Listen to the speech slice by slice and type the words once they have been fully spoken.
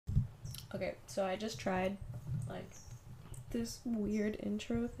Okay, so I just tried, like, this weird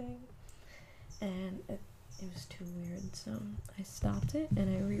intro thing, and it was too weird, so I stopped it, and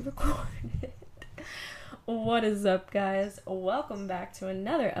I re-recorded it. What is up, guys? Welcome back to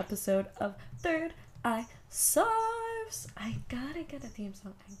another episode of Third Eye Sauce. I gotta get a theme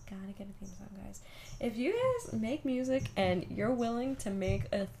song. Guys. If you guys make music and you're willing to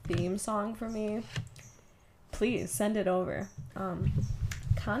make a theme song for me, please send it over.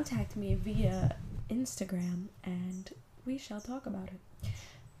 Contact me via Instagram and we shall talk about it.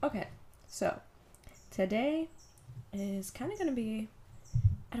 Okay, so today is kind of going to be,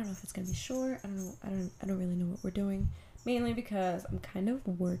 I don't know if it's going to be short. I don't really know what we're doing, mainly because I'm kind of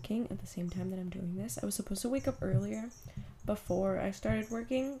working at the same time that I'm doing this. I was supposed to wake up earlier before I started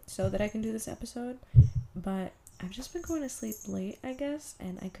working so that I can do this episode, but I've just been going to sleep late, I guess,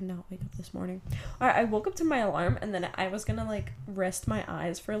 and I could not wake up this morning. I woke up to my alarm, and then I was gonna, like, rest my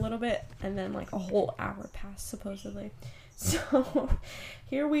eyes for a little bit, and then, like, a whole hour passed, supposedly. So,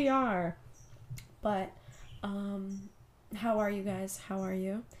 here we are. But, how are you guys? How are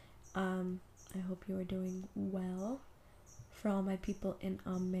you? I hope you are doing well. For all my people in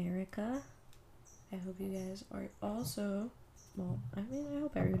America, I hope you guys are also, well, I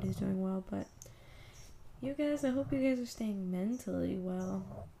hope everybody's doing well, but you guys, I hope you guys are staying mentally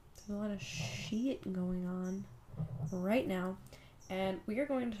well. There's a lot of shit going on right now, and we are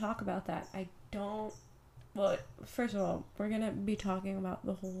going to talk about that. First of all, we're going to be talking about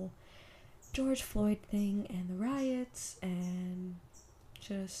the whole George Floyd thing and the riots and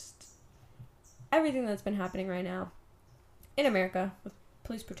just everything that's been happening right now in America with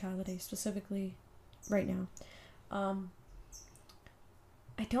police brutality, specifically right now. I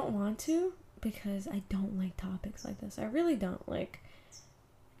don't want to, because I don't like topics like this. I really don't. Like,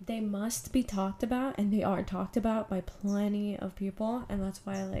 they must be talked about, and they are talked about by plenty of people, and that's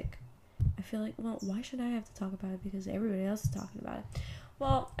why, I feel like, well, why should I have to talk about it because everybody else is talking about it?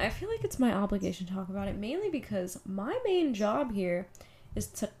 Well, I feel like it's my obligation to talk about it, mainly because my main job here is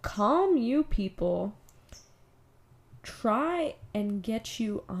to calm you people, try and get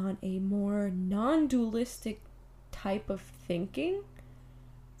you on a more non-dualistic type of thinking,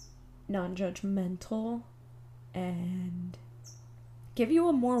 non-judgmental, and give you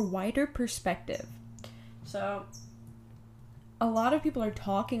a more wider perspective. So, a lot of people are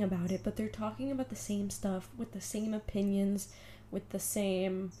talking about it, but they're talking about the same stuff with the same opinions, with the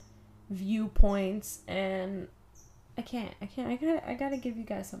same viewpoints, and I gotta give you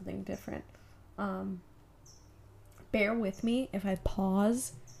guys something different. Bear with me if I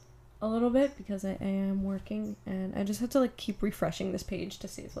pause a little bit, because I am working, and I just have to, keep refreshing this page to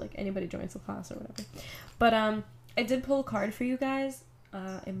see if, anybody joins the class or whatever. But, I did pull a card for you guys.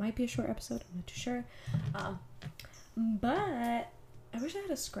 It might be a short episode, I'm not too sure. But I wish I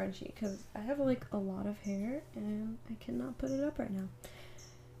had a scrunchie, because I have, a lot of hair, and I cannot put it up right now.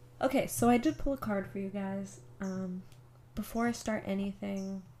 Okay, so I did pull a card for you guys. Before I start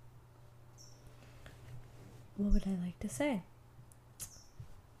anything, what would I like to say?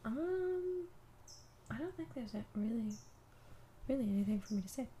 I don't think there's really anything for me to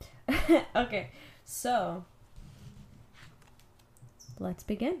say. Okay, so let's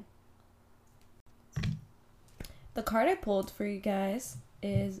begin. The card I pulled for you guys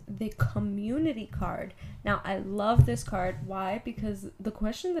is the community card. Now, I love this card. Why? Because the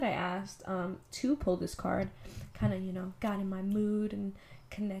question that I asked to pull this card kind of, got in my mood and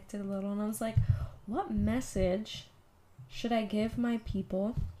connected a little, and I was like, what message should I give my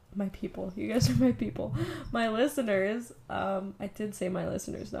people, you guys are my people, my listeners, I did say my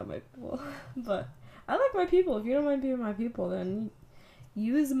listeners, not my people, but I like my people. If you don't mind being my people, then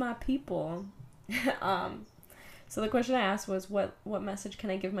use my people. So the question I asked was, what message can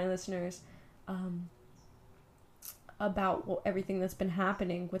I give my listeners, about everything that's been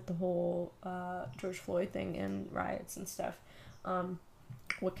happening with the whole, George Floyd thing and riots and stuff,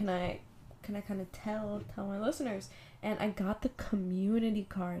 what can I kind of tell my listeners? And I got the community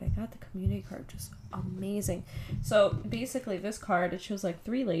card. Just amazing. So basically this card, it shows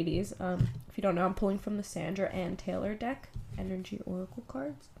 3 ladies. If you don't know, I'm pulling from the Sandra Ann Taylor deck, Energy Oracle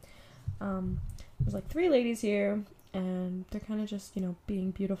cards. There's 3 ladies here, and they're kind of just,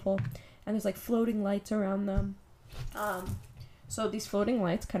 being beautiful. And there's floating lights around them. So these floating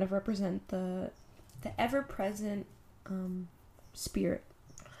lights kind of represent the ever-present spirit.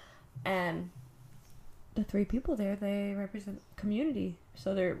 And the 3 people there, they represent community.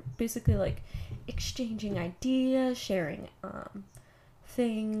 So they're basically exchanging ideas, sharing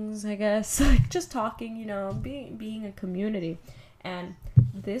things, I guess, just talking, being a community. And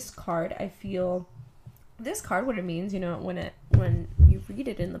this card, I feel, what it means, when you read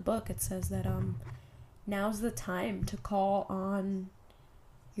it in the book. It says that now's the time to call on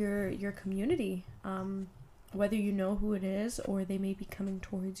your community, whether you know who it is or they may be coming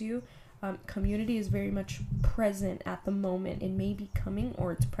towards you. Community is very much present at the moment. It may be coming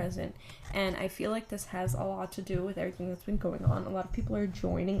or it's present. And I feel like this has a lot to do with everything that's been going on. A lot of people are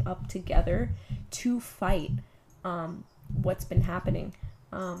joining up together to fight what's been happening.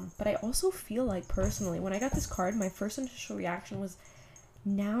 But I also feel like, personally, when I got this card, my first initial reaction was,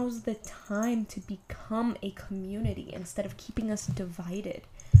 now's the time to become a community instead of keeping us divided.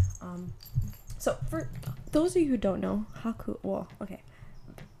 So for those of you who don't know,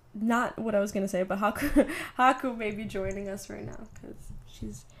 not what I was going to say, but Haku may be joining us right now because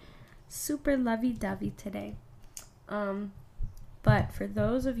she's super lovey-dovey today. But for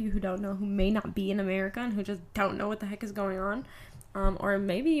those of you who don't know, who may not be in America and who just don't know what the heck is going on, or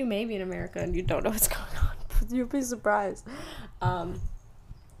maybe you may be in America and you don't know what's going on, you'll be surprised.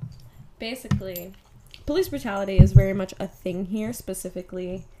 Basically, police brutality is very much a thing here,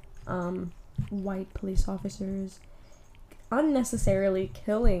 specifically white police officers unnecessarily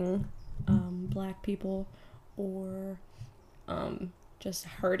killing black people or just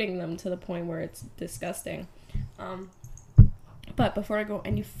hurting them to the point where it's disgusting. But before I go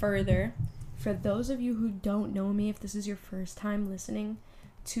any further, for those of you who don't know me, if this is your first time listening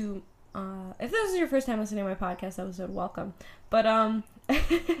to my podcast episode, welcome. But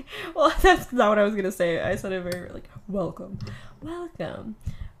well, that's not what I was gonna say. I said it very welcome.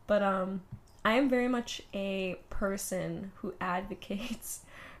 But I am very much a person who advocates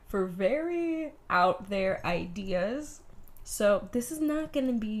for very out there ideas. So this is not going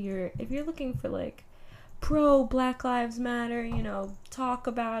to be if you're looking for pro Black Lives Matter, talk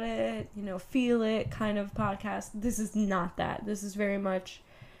about it, feel it kind of podcast. This is not that. This is very much,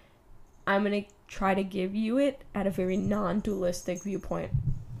 I'm going to try to give you it at a very non-dualistic viewpoint.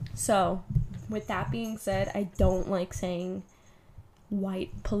 So with that being said, I don't like saying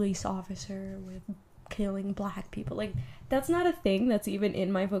white police officer with killing black people. That's not a thing that's even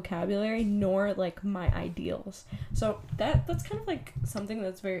in my vocabulary, nor my ideals. So that's kind of something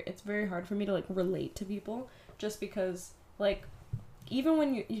that's it's very hard for me to relate to people, just because even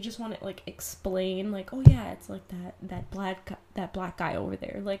when you just want to explain oh yeah, it's that black guy over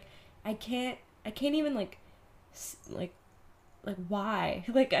there, I can't even why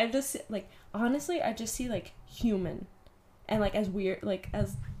I just honestly I just see human. And as weird,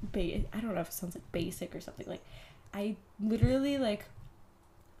 as I don't know if it sounds basic or something. I literally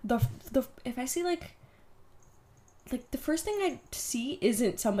the if I see the first thing I see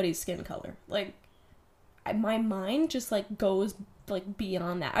isn't somebody's skin color. My mind just goes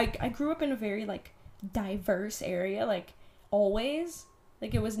beyond that. I grew up in a very diverse area. Always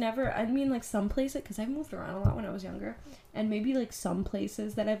it was never. I mean some places, because I've moved around a lot when I was younger, and maybe some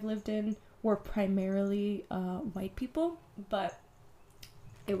places that I've lived in were primarily white people, but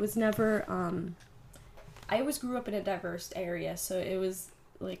it was never I always grew up in a diverse area, so it was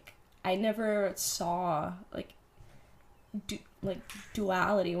I never saw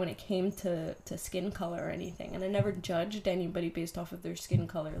duality when it came to skin color or anything, and I never judged anybody based off of their skin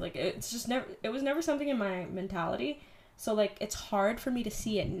color. It was never something in my mentality, so it's hard for me to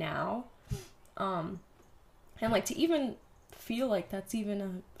see it now, and to even feel that's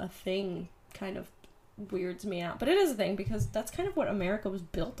even a thing kind of weirds me out. But it is a thing, because that's kind of what America was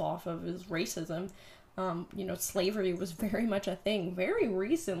built off of, is racism. Slavery was very much a thing very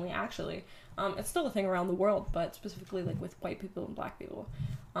recently, actually. It's still a thing around the world, but specifically with white people and black people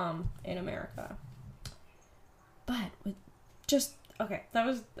in America. But that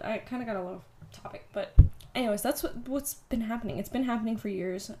was, I kind of got a little topic, but anyways, that's what's been happening. It's been happening for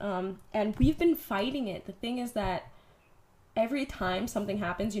years, and we've been fighting it. The thing is that every time something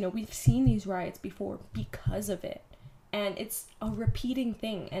happens, we've seen these riots before because of it. And it's a repeating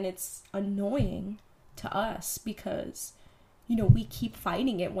thing, and it's annoying to us because, we keep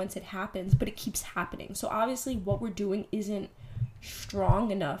fighting it once it happens, but it keeps happening. So obviously what we're doing isn't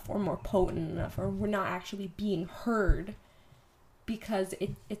strong enough or more potent enough, or we're not actually being heard, because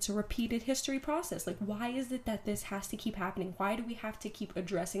it's a repeated history process. Why is it that this has to keep happening? Why do we have to keep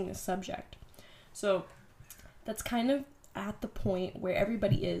addressing this subject? So that's kind of at the point where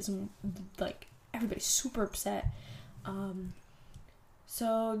everybody is everybody's super upset.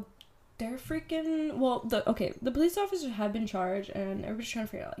 So they're freaking the police officers have been charged, and everybody's trying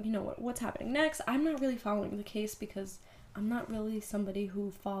to figure out what's happening next. I'm not really following the case because I'm not really somebody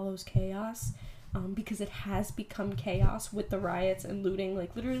who follows chaos, because it has become chaos with the riots and looting.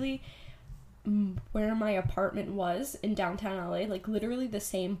 Literally where my apartment was in downtown LA, literally the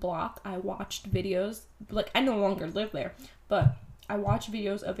same block, I watched videos, I no longer live there, but I watched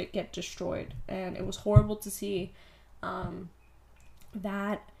videos of it get destroyed, and it was horrible to see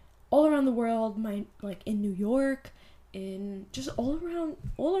that all around the world, in New York, in just all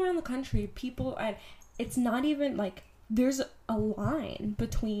around the country, people, and it's not even like there's a line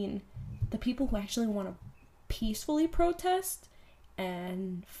between the people who actually want to peacefully protest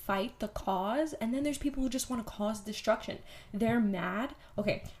and fight the cause, and then there's people who just want to cause destruction. They're mad.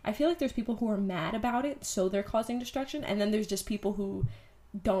 Okay, I feel like there's people who are mad about it, so they're causing destruction, and then there's just people who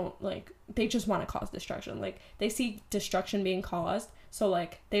don't, like, they just want to cause destruction. Like, they see destruction being caused, so,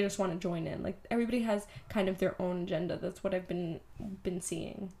 like, they just want to join in. Like, everybody has kind of their own agenda. That's what I've been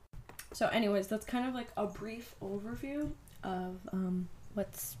seeing. So anyways, that's kind of like a brief overview of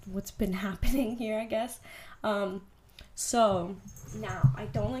what's been happening here, I guess. So now, I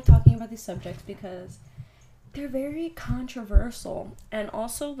don't like talking about these subjects because they're very controversial, and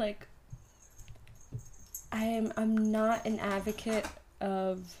also, like, I'm not an advocate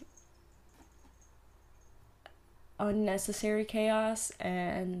of unnecessary chaos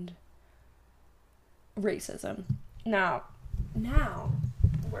and racism. Now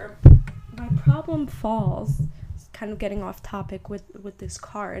where my problem falls, kind of getting off topic with this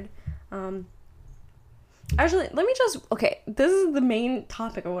card. Actually, this is the main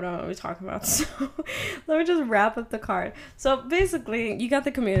topic of what I'm always talking about, so let me just wrap up the card. So basically, you got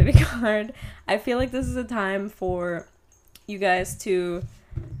the community card. I feel like this is a time for you guys to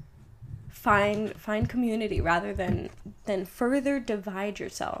find community rather than further divide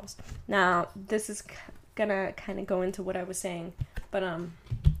yourselves. Now, this is gonna kind of go into what I was saying, but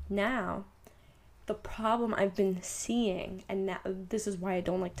now, the problem I've been seeing, and now, this is why I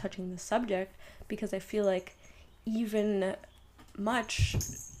don't like touching the subject, because I feel like even much,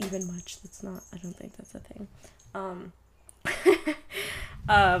 that's not, I don't think that's a thing,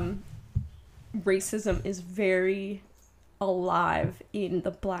 racism is very alive in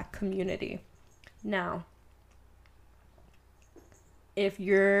the Black community. Now, if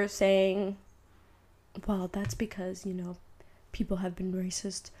you're saying, well, that's because, people have been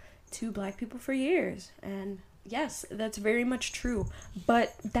racist to Black people for years, and yes, that's very much true,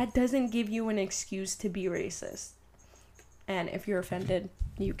 but that doesn't give you an excuse to be racist. And if you're offended,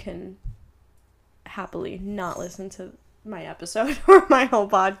 you can happily not listen to my episode or my whole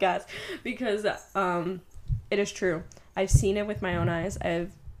podcast, because it is true. I've seen it with my own eyes. I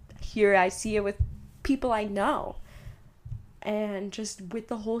see it with people I know, and just with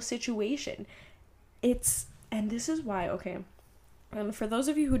the whole situation. And this is why, okay, for those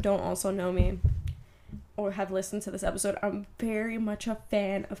of you who don't also know me or have listened to this episode, I'm very much a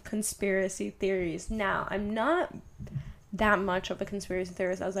fan of conspiracy theories. Now, I'm not that much of a conspiracy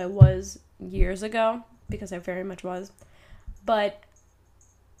theorist as I was years ago, because I very much was, but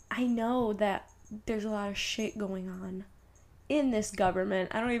I know that there's a lot of shit going on in this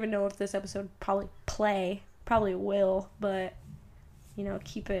government. I don't even know if this episode probably will, but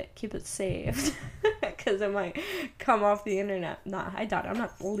keep it saved because it might come off the internet. Nah, I doubt it. I'm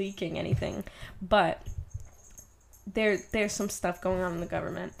not leaking anything, but there's some stuff going on in the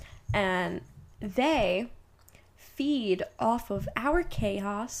government, and they feed off of our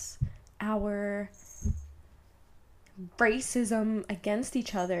chaos, our racism against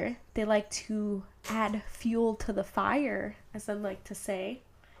each other. They like to add fuel to the fire, as I like to say.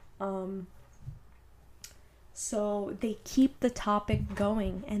 So they keep the topic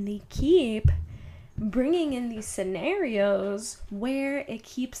going, and they keep bringing in these scenarios where it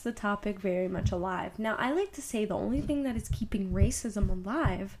keeps the topic very much alive. Now, I like to say the only thing that is keeping racism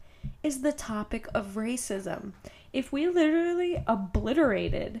alive is the topic of racism. If we literally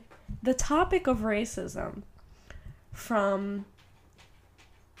obliterated the topic of racism from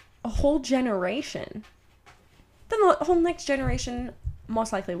a whole generation, then the whole next generation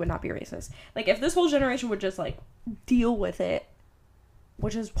most likely would not be racist. Like, if this whole generation would just, like, deal with it,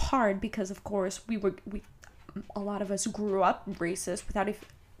 which is hard because, of course, a lot of us grew up racist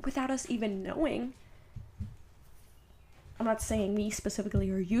without us even knowing. I'm not saying me specifically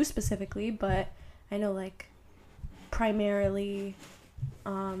or you specifically, but I know, like, primarily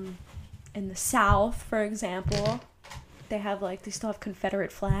in the South, for example, they still have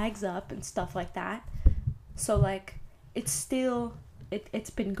Confederate flags up and stuff like that. So, like, it's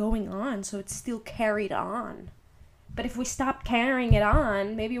been going on, so it's still carried on. But if we stop carrying it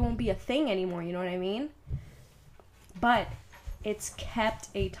on, maybe it won't be a thing anymore, you know what I mean? But it's kept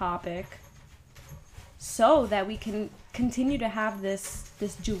a topic so that we can continue to have this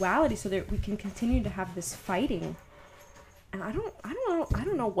duality, so that we can continue to have this fighting. And I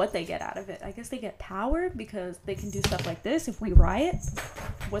don't know what they get out of it. I guess they get power because they can do stuff like this. If we riot,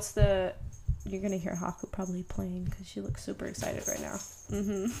 what's the you're gonna hear Haku probably playing because she looks super excited right now.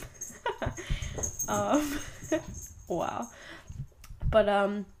 Wow. But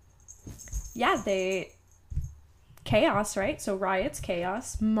yeah, chaos, right? So riots,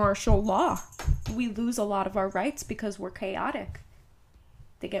 chaos, martial law. We lose a lot of our rights because we're chaotic.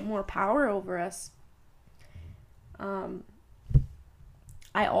 They get more power over us.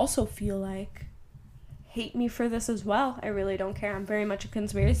 I also feel like, hate me for this as well, I really don't care, I'm very much a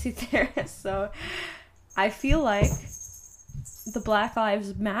conspiracy theorist, so I feel like the Black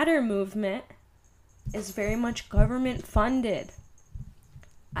Lives Matter movement is very much government funded.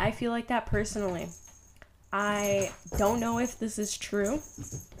 I feel like that personally. I don't know if this is true,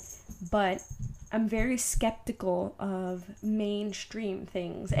 but I'm very skeptical of mainstream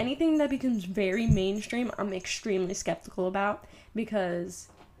things. Anything that becomes very mainstream, I'm extremely skeptical about because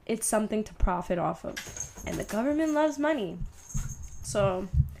it's something to profit off of. And the government loves money. So,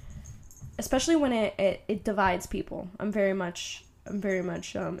 especially when it divides people, I'm very much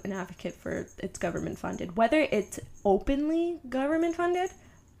an advocate for it's government funded. Whether it's openly government funded,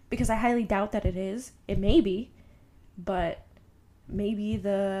 because I highly doubt that it is. It may be, but maybe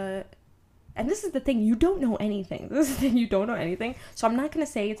and this is the thing, you don't know anything. This is the thing, you don't know anything. So I'm not going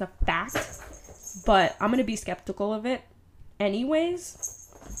to say it's a fact, but I'm going to be skeptical of it anyways.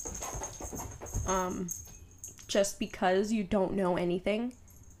 Just because you don't know anything.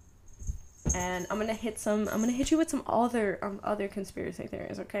 And I'm going to hit you with some other conspiracy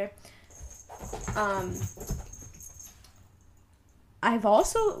theories, okay? I've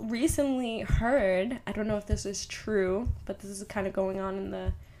also recently heard, I don't know if this is true, but this is kind of going on in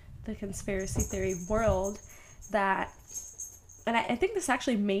the conspiracy theory world, that, and I think this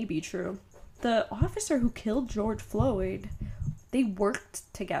actually may be true, the officer who killed George Floyd, they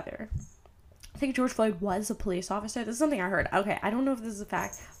worked together. I think George Floyd was a police officer. This is something I heard. Okay, I don't know if this is a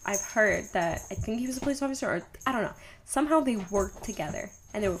fact. I've heard that I think he was a police officer, or I don't know. Somehow they worked together,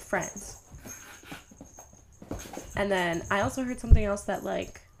 and they were friends. And then I also heard something else that,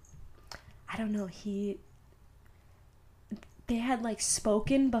 like, I don't know, they had, like,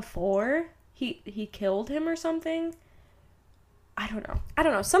 spoken before he killed him or something. I don't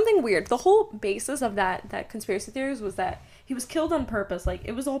know. Something weird. The whole basis of that conspiracy theories was that he was killed on purpose. Like,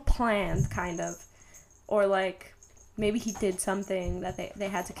 it was all planned, kind of. Or, like, maybe he did something that they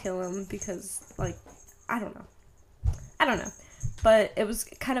had to kill him because, like, I don't know. But it was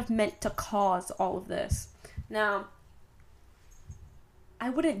kind of meant to cause all of this. Now, I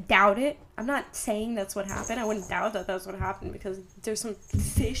wouldn't doubt it. I'm not saying that's what happened. I wouldn't doubt that that's what happened because there's some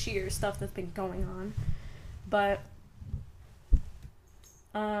fishier stuff that's been going on. But,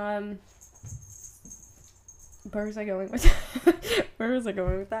 where was I going with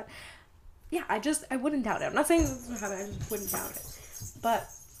that? Yeah, I wouldn't doubt it. I'm not saying this is what happened. I just wouldn't doubt it. But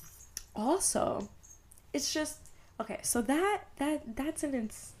also, it's just, okay, so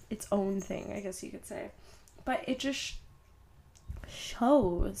that's its own thing, I guess you could say. But it just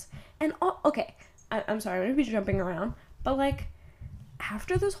shows. And, okay, I'm sorry, I'm going to be jumping around. But, like,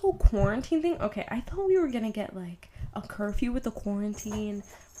 after this whole quarantine thing, okay, I thought we were going to get, like, a curfew with the quarantine.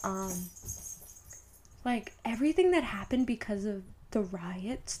 Like, everything that happened because of the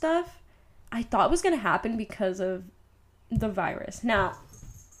riot stuff, I thought was going to happen because of the virus. Now,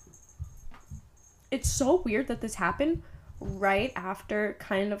 it's so weird that this happened right after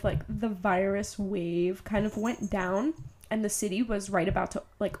kind of, like, the virus wave kind of went down and the city was right about to,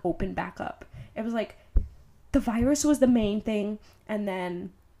 like, open back up. It was, like, the virus was the main thing, and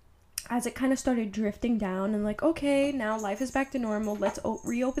then as it kind of started drifting down and, like, okay, now life is back to normal, let's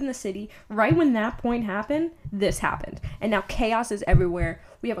reopen the city. Right when that point happened, this happened. And now chaos is everywhere.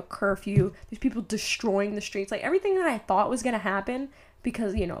 We have a curfew. There's people destroying the streets. Like, everything that I thought was going to happen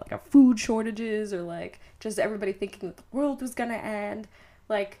because, you know, like, our food shortages or, like, just everybody thinking that the world was going to end.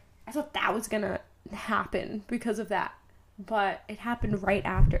 Like, I thought that was going to happen because of that. But it happened right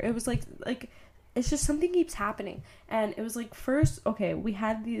after. It was, like, it's just something keeps happening. And it was, like, first, okay, we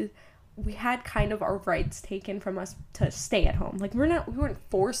had kind of our rights taken from us to stay at home. Like, we weren't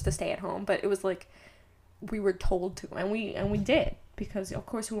forced to stay at home, but it was like we were told to, and we did, because of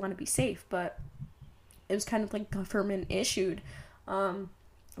course we want to be safe, but it was kind of like government issued.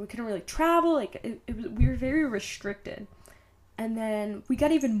 We couldn't really travel, like we were very restricted. And then we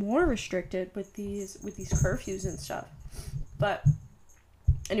got even more restricted with these curfews and stuff. But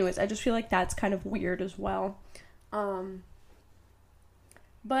anyways, I just feel like that's kind of weird as well.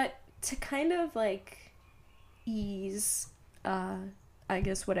 But to kind of, like, ease, I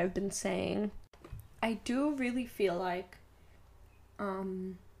guess what I've been saying, I do really feel like,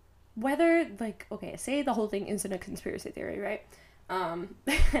 whether, like, okay, say the whole thing isn't a conspiracy theory, right?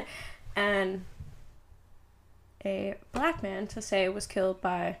 and a black man to say was killed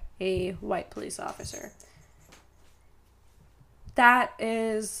by a white police officer. That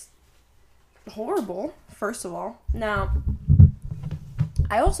is horrible, first of all. Now,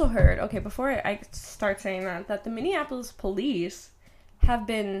 I also heard, okay, before I start saying that the Minneapolis police have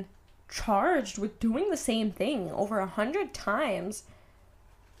been charged with doing the same thing over 100 times,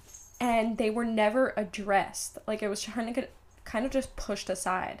 and they were never addressed. Like, it was trying to get kind of just pushed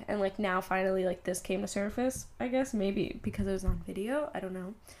aside, and like now finally like this came to surface, I guess, maybe because it was on video, I don't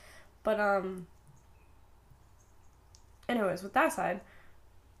know. But anyways, with that side,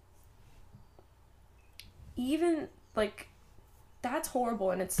 even like that's horrible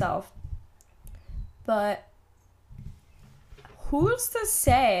in itself, but who's to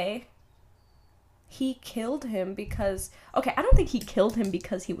say he killed him because, okay, I don't think he killed him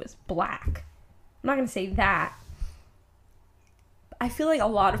because he was black. I'm not gonna say that. I feel like a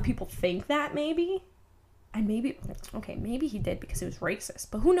lot of people think that maybe. And maybe he did because he was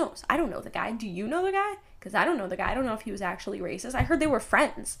racist. But who knows? I don't know the guy. Do you know the guy? Because I don't know the guy. I don't know if he was actually racist. I heard they were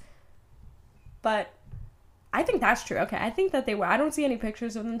friends. But I think that's true. Okay, I think that they were. I don't see any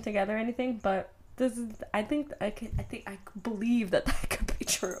pictures of them together or anything. But this is, I believe that could be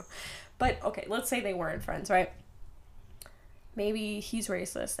true. But okay, let's say they weren't friends, right? Maybe he's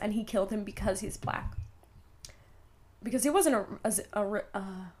racist and he killed him because he's black. Because he wasn't a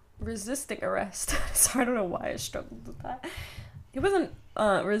resisting arrest. So I don't know why I struggled with that. He wasn't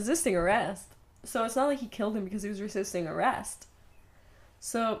resisting arrest. So it's not like he killed him because he was resisting arrest.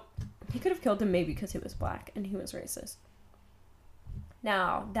 So he could have killed him maybe because he was black and he was racist.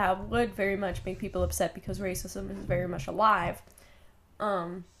 Now, that would very much make people upset because racism is very much alive.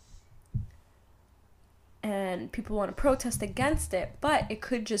 And people want to protest against it, but it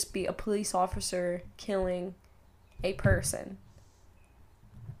could just be a police officer killing a person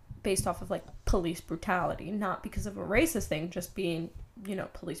based off of like police brutality, not because of a racist thing, just being,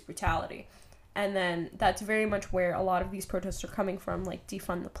 police brutality. And then that's very much where a lot of these protests are coming from, like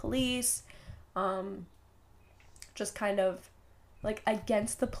defund the police, just kind of like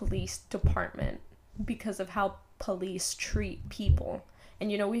against the police department because of how police treat people.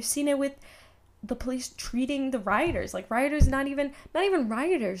 And we've seen it with the police treating the rioters, like rioters, not even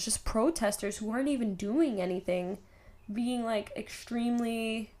rioters, just protesters who aren't even doing anything, being like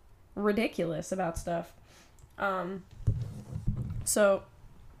extremely ridiculous about stuff. So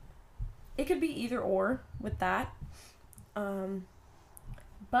it could be either or with that.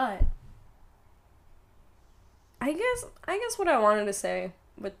 But I guess what I wanted to say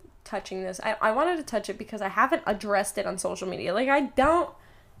with touching this, I wanted to touch it because I haven't addressed it on social media. Like I don't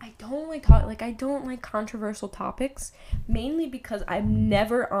like controversial topics, mainly because I'm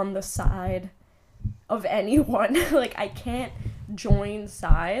never on the side of anyone. Like I can't join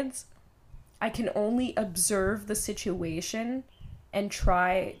sides. I can only observe the situation and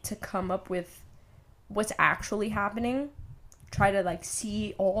try to come up with what's actually happening. Try to like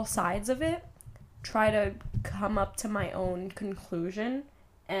see all sides of it. Try to come up to my own conclusion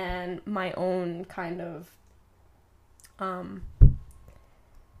and my own kind of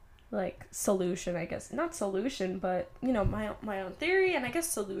like solution, I guess. Not solution, but my own theory and I guess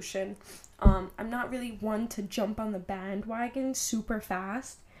solution. I'm not really one to jump on the bandwagon super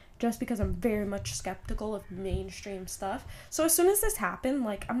fast just because I'm very much skeptical of mainstream stuff. So as soon as this happened,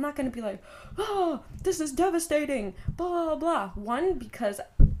 like I'm not gonna be like, oh, this is devastating, blah blah blah. One, because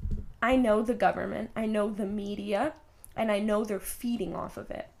I know the government, I know the media, and I know they're feeding off of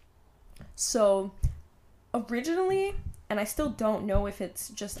it. So originally, and I still don't know if it's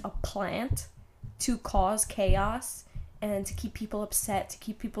just a plant to cause chaos and to keep people upset, to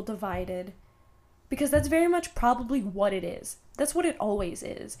keep people divided. Because that's very much probably what it is. That's what it always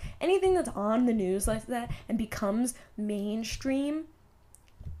is. Anything that's on the news like that and becomes mainstream,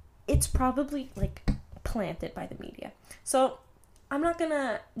 it's probably like planted by the media. So I'm not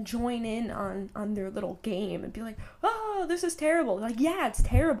gonna join in on their little game and be like, oh, this is terrible. Like, yeah, it's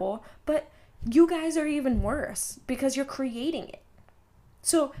terrible, but you guys are even worse because you're creating it.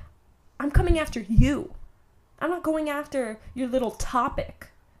 So I'm coming after you. I'm not going after your little topic.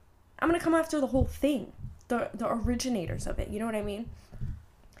 I'm going to come after the whole thing, the originators of it. You know what I mean?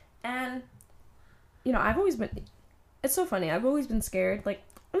 And, I've always been, it's so funny. I've always been scared. Like,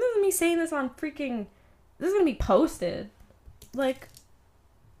 other than me saying this on freaking, this is going to be posted. Like,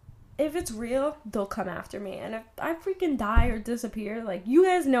 if it's real, they'll come after me. And if I freaking die or disappear, like, you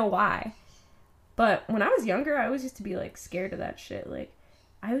guys know why. But when I was younger, I always used to be, like, scared of that shit. Like,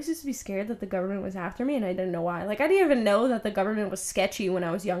 I always used to be scared that the government was after me, and I didn't know why. Like, I didn't even know that the government was sketchy when I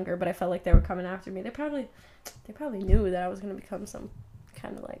was younger, but I felt like they were coming after me. They probably knew that I was going to become some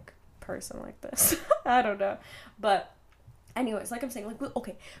kind of, like, person like this. I don't know. But anyways, like I'm saying, like,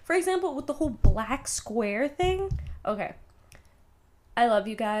 okay, for example, with the whole black square thing, okay, I love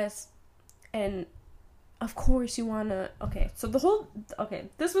you guys, and of course you wanna, okay, so this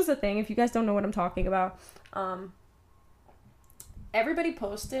was the thing, if you guys don't know what I'm talking about, everybody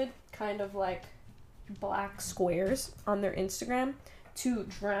posted kind of like black squares on their Instagram to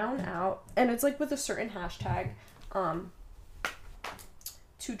drown out, and it's like with a certain hashtag,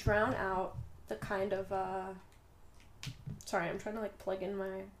 to drown out the kind of, sorry, I'm trying to like plug in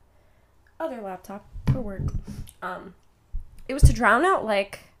my other laptop for work. It was to drown out,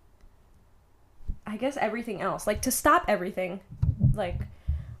 like, I guess everything else, like to stop everything, like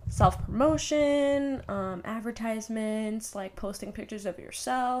self-promotion, advertisements, like posting pictures of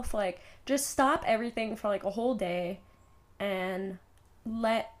yourself, like just stop everything for like a whole day and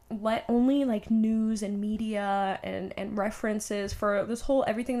let only like news and media and references for this whole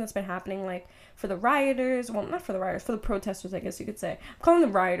everything that's been happening, like for the rioters, well, not for the rioters, for the protesters, I guess you could say. I'm calling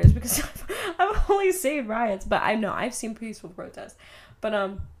them rioters because I've only seen riots, but I know I've seen peaceful protests.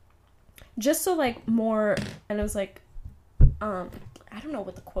 But just so like more, and it was like I don't know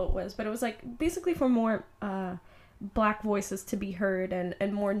what the quote was, but it was like basically for more black voices to be heard,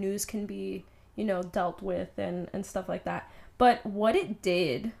 and more news can be, you know, dealt with and stuff like that. But what it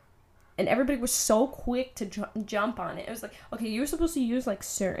did, and everybody was so quick to jump on it. It was like, okay, you were supposed to use like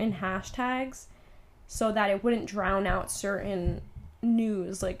certain hashtags so that it wouldn't drown out certain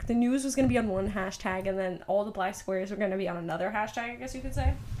news. Like the news was going to be on one hashtag, and then all the black squares were going to be on another hashtag, I guess you could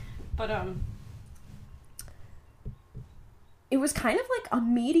say. But it was kind of like a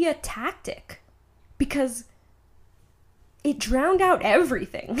media tactic because it drowned out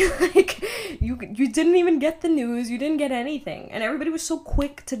everything. Like you didn't even get the news, you didn't get anything, and everybody was so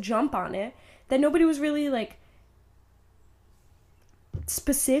quick to jump on it that nobody was really like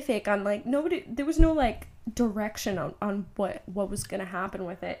specific on, like, there was no like direction on what was gonna happen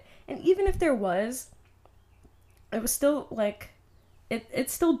with it. And even if there was, it was still like it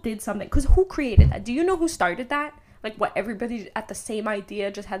still did something, because who created that? Do you know who started that? Like, what, everybody at the same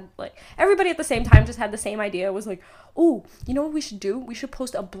idea just had, like, everybody at the same time just had the same idea. It was like, oh, you know what we should do? We should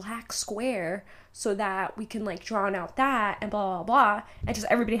post a black square so that we can, like, drown out that and blah, blah, blah. And just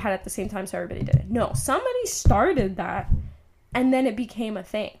everybody had it at the same time, so everybody did it. No, somebody started that, and then it became a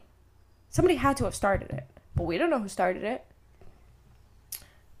thing. Somebody had to have started it, but we don't know who started it.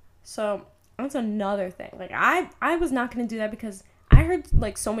 So, that's another thing. Like, I was not going to do that because I heard,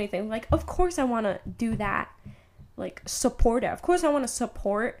 like, so many things. Like, of course I want to do that. Like, support it. Of course I want to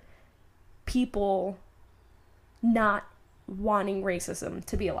support people not wanting racism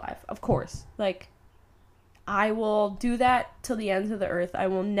to be alive. Of course. Like, I will do that till the ends of the earth. I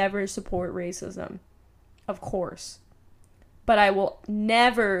will never support racism. Of course. But I will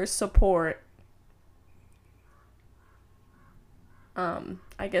never support,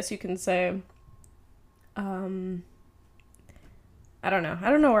 I guess you can say, I don't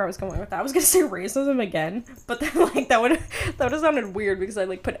know where I was going with that. I was gonna say racism again, but then, like, that would have sounded weird because I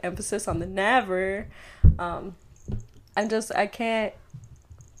like put emphasis on the never. I can't.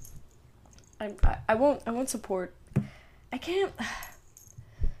 I won't support. I can't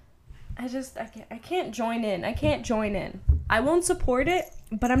join in. I can't join in. I won't support it,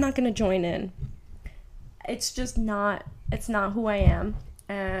 but I'm not gonna join in. It's just not. It's not who I am,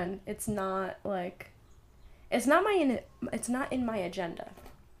 and it's not like. It's not in my agenda.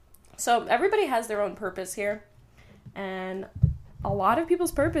 So everybody has their own purpose here. And a lot of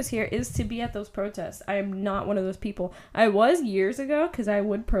people's purpose here is to be at those protests. I am not one of those people. I was years ago, because I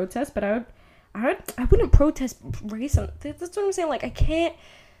would protest, but I wouldn't protest racism. That's what I'm saying. Like,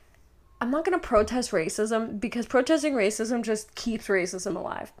 I'm not going to protest racism, because protesting racism just keeps racism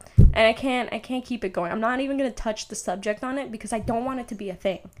alive. And I can't keep it going. I'm not even going to touch the subject on it, because I don't want it to be a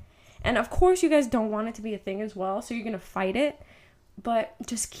thing. And of course you guys don't want it to be a thing as well, so you're going to fight it, but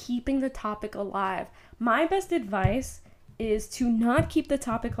just keeping the topic alive. My best advice is to not keep the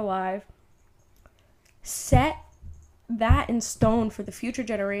topic alive. Set that in stone for the future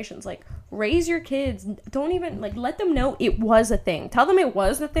generations. Like, raise your kids. Don't even, like, let them know it was a thing. Tell them it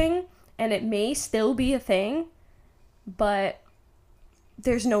was a thing, and it may still be a thing, but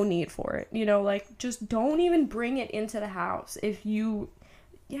there's no need for it. You know, like, just don't even bring it into the house.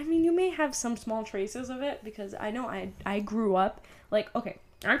 I mean, you may have some small traces of it, because I know I grew up, like, okay,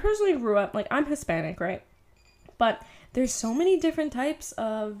 I personally grew up, like, I'm Hispanic, right? But there's so many different types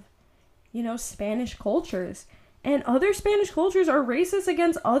of, you know, Spanish cultures, and other Spanish cultures are racist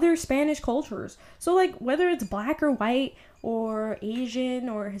against other Spanish cultures. So, like, whether it's black or white or Asian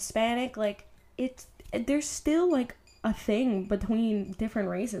or Hispanic, like, there's still, like, a thing between different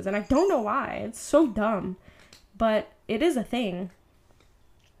races, and I don't know why. It's so dumb, but it is a thing.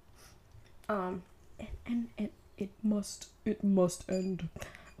 And it must end.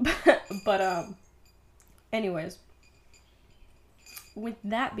 But anyways, with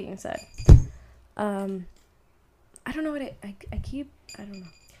that being said, I don't know what I don't know.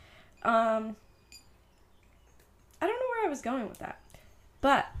 I don't know where I was going with that.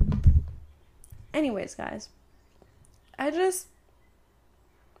 But anyways, guys, I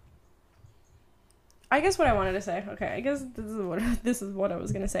guess what I wanted to say, okay, I guess this is what I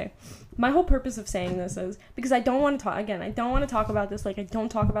was going to say. My whole purpose of saying this is because I don't want to talk about this, like, I don't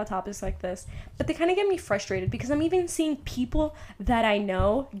talk about topics like this, but they kind of get me frustrated because I'm even seeing people that I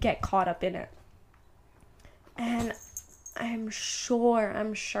know get caught up in it. And I'm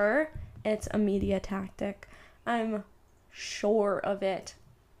sure it's a media tactic. I'm sure of it.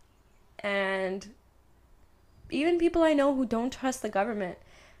 And even people I know who don't trust the government,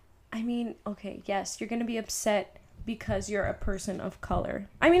 I mean, okay, yes, you're going to be upset because you're a person of color.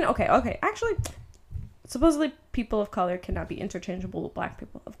 I mean, okay, actually, supposedly people of color cannot be interchangeable with black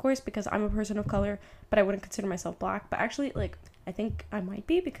people. Of course, because I'm a person of color, but I wouldn't consider myself black. But actually, like, I think I might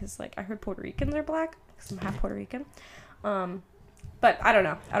be because, like, I heard Puerto Ricans are black because I'm half Puerto Rican. But I don't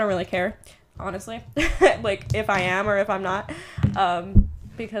know. I don't really care, honestly. Like, if I am or if I'm not.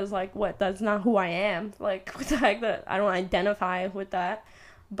 Because, like, what? That's not who I am. Like, what the heck? That I don't identify with that.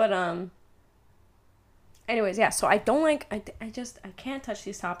 But, anyways, yeah, so I don't like, I can't touch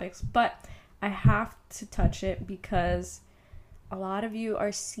these topics, but I have to touch it because a lot of you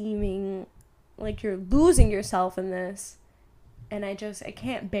are seeming like you're losing yourself in this, and I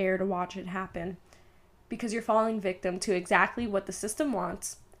can't bear to watch it happen because you're falling victim to exactly what the system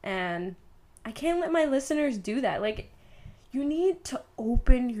wants, and I can't let my listeners do that. Like, you need to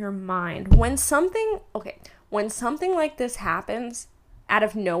open your mind. When something like this happens out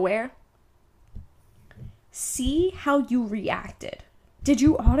of nowhere, see how you reacted. Did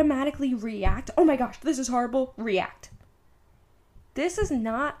you automatically react? Oh my gosh, this is horrible. React.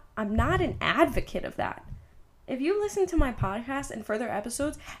 I'm not an advocate of that. If you listen to my podcast and further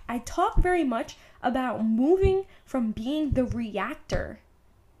episodes, I talk very much about moving from being the reactor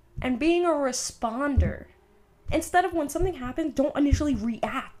and being a responder. Instead of when something happens, don't initially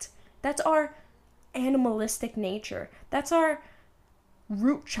react. That's our animalistic nature. That's our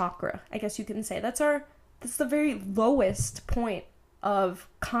root chakra, I guess you can say. That's the very lowest point of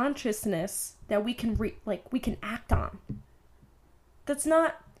consciousness that we can we can act on.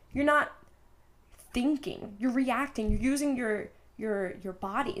 You're not thinking, you're reacting, you're using your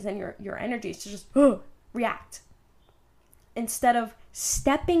bodies and your energies to just react. Instead of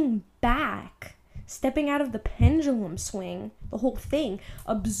stepping back, stepping out of the pendulum swing, the whole thing,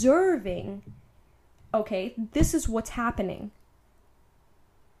 observing, okay, this is what's happening.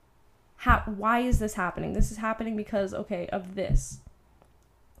 Why is this happening? This is happening because, okay, of this.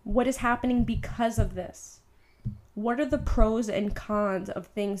 What is happening because of this? What are the pros and cons of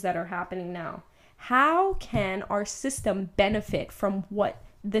things that are happening now? How can our system benefit from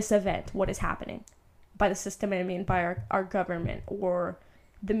this event, what is happening? By the system, I mean by our government or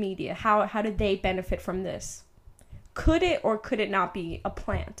the media. How do they benefit from this? Could it or could it not be a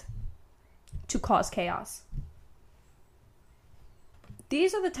plant to cause chaos?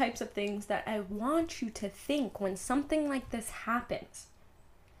 These are the types of things that I want you to think when something like this happens.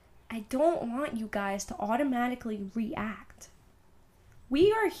 I don't want you guys to automatically react.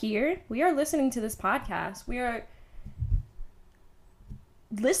 We are here. We are listening to this podcast. We are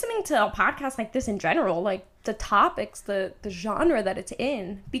listening to a podcast like this in general, like the topics, the genre that it's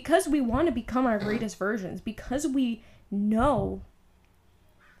in, because we want to become our greatest versions, because we know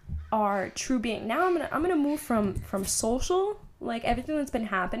our true being. Now I'm gonna move from social, like everything that's been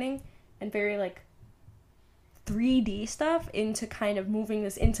happening and very like 3D stuff, into kind of moving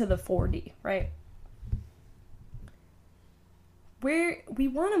this into the 4D, right? Where we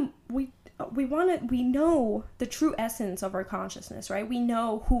know the true essence of our consciousness, right? We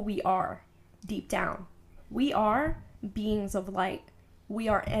know who we are deep down. We are beings of light. We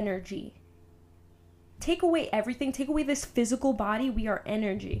are energy. Take away everything. Take away this physical body. We are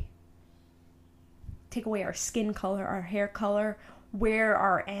energy. Take away our skin color, our hair color, where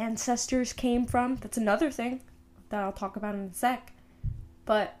our ancestors came from. That's another thing that I'll talk about in a sec.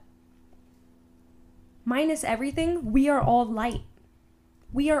 But minus everything, we are all light.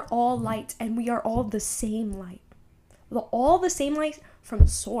 We are all light, and we are all the same light. All the same light from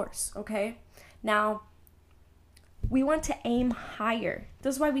source, okay? Now, we want to aim higher.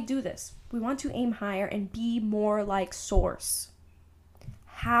 This is why we do this. We want to aim higher and be more like source.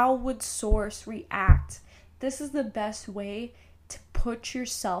 How would source react This is the best way to put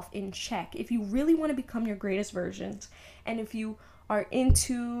yourself in check. If you really want to become your greatest versions, and if you are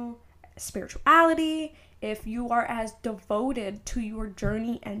into spirituality, if you are as devoted to your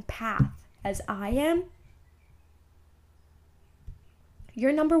journey and path as I am,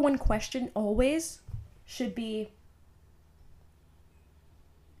 your number one question always should be,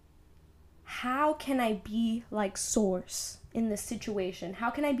 how can I be like Source in this situation? How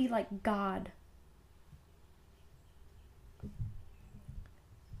can I be like God?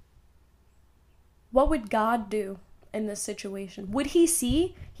 What would God do in this situation? Would he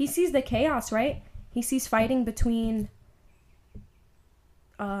see? He sees the chaos, right? He sees fighting between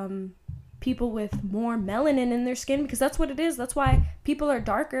people with more melanin in their skin, because that's what it is. That's why people are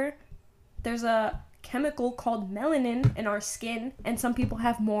darker. There's a chemical called melanin in our skin, and some people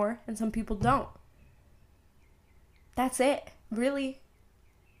have more and some people don't. That's it, really.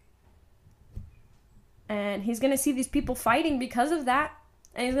 And he's going to see these people fighting because of that,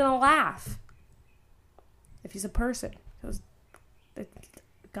 and he's going to laugh. If he's a person, because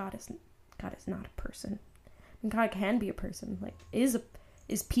God is not a person. And God can be a person, like is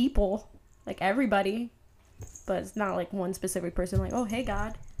people, like everybody, but it's not like one specific person. Like, oh hey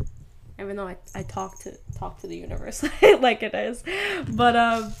God, even though I talk to the universe like it is, but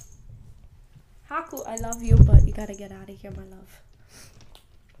Haku, I love you, but you gotta get out of here, my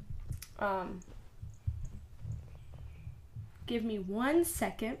love. Give me 1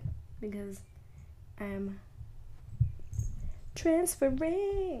 second because I'm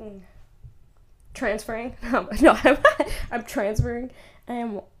transferring. No, I'm transferring. I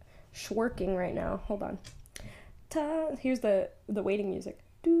am shworking right now. Hold on. Here's the waiting music.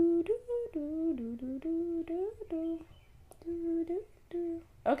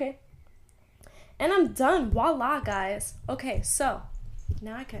 Okay. And I'm done. Voila, guys. Okay, so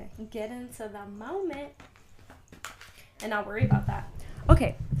now I can get into the moment and not worry about that.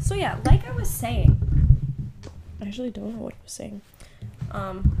 Okay, so yeah, like I was saying, I actually don't know what I was saying.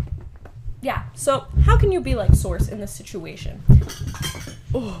 Yeah, so how can you be like Source in this situation?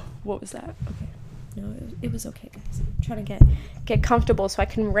 Oh, what was that? Okay. No, it was okay, guys. I'm trying to get comfortable so I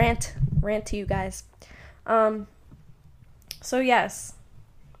can rant to you guys. So yes,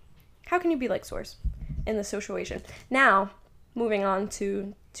 how can you be like Source in this situation? Now, moving on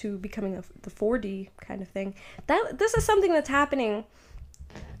to becoming the 4D kind of thing. This is something that's happening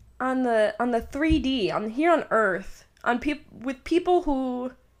on the 3D, on here on Earth, with people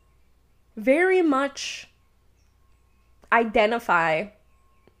who very much identify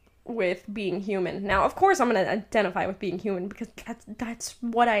with being human. Now, of course, I'm going to identify with being human because that's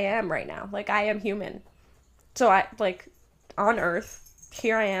what I am right now. Like, I am human. So I, like, on Earth,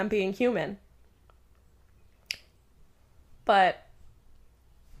 here I am being human. But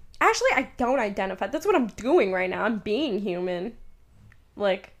actually, I don't identify. That's what I'm doing right now. I'm being human.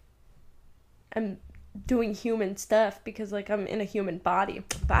 Like, I'm doing human stuff because, like, I'm in a human body.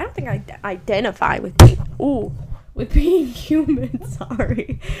 But I don't think I identify with being human.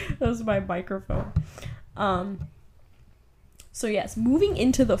 Sorry. That was my microphone. So yes, moving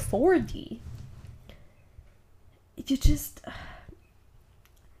into the 4D, you just,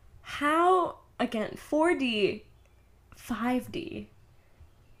 how, again, 4D, 5D,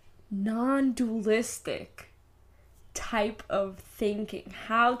 non-dualistic type of thinking.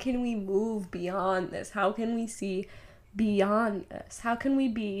 How can we move beyond this? How can we see beyond this? How can we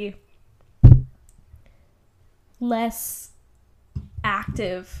be less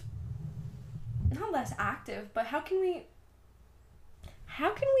active? Not less active, but how can we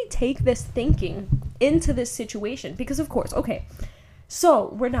take this thinking into this situation? Because of course, okay, so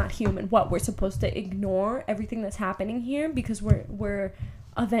we're not human. What, we're supposed to ignore everything that's happening here because we're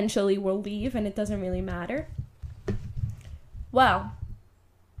eventually we'll leave and it doesn't really matter? Well,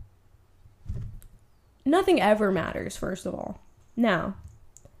 nothing ever matters, first of all. Now,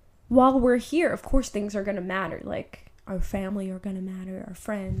 while we're here, of course things are going to matter. Like, our family are going to matter, our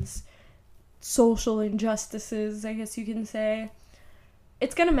friends, social injustices, I guess you can say.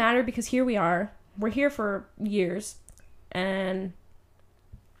 It's going to matter because here we are. We're here for years. And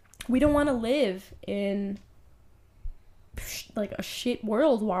we don't want to live in, like, a shit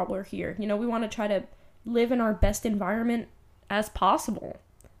world while we're here. You know, we want to try to live in our best environment as possible.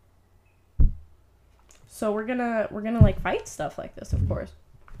 So we're gonna like fight stuff like this, of course.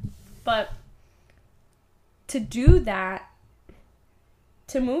 But to do that,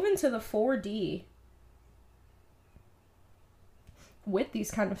 to move into the 4D with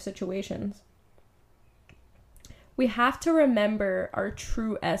these kind of situations, we have to remember our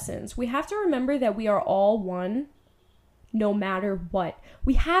true essence. We have to remember that we are all one no matter what.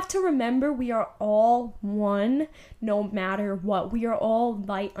 We have to remember we are all one no matter what. We are all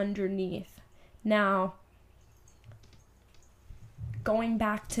light underneath. Now, going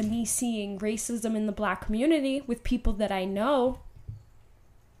back to me seeing racism in the Black community with people that I know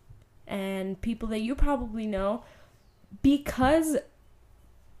and people that you probably know,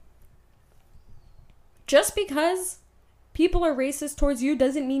 just because people are racist towards you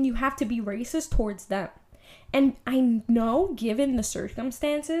doesn't mean you have to be racist towards them. And I know, given the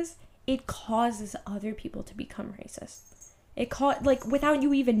circumstances, it causes other people to become racist. Without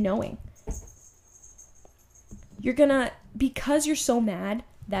you even knowing. Because you're so mad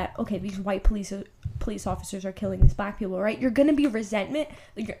that, okay, these white police officers are killing these Black people, right? You're gonna be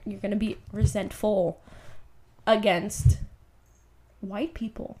you're gonna be resentful against white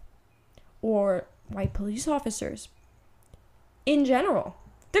people or white police officers in general.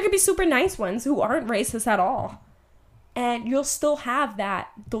 There could be super nice ones who aren't racist at all, and you'll still have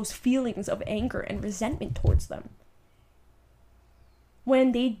those feelings of anger and resentment towards them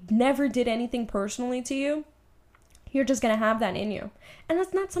when they never did anything personally to you. You're just gonna have that in you, and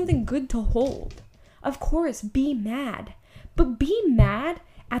that's not something good to hold. Of course, be mad, but be mad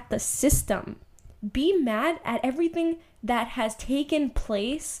at the system. Be mad at everything that has taken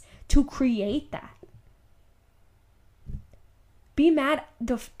place to create that. Be mad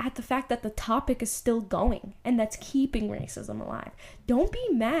at the fact that the topic is still going and that's keeping racism alive. Don't be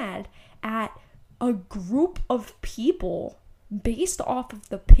mad at a group of people based off of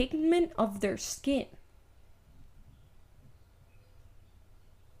the pigment of their skin.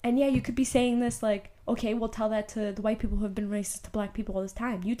 And yeah, you could be saying this like, okay, we'll tell that to the white people who have been racist to Black people all this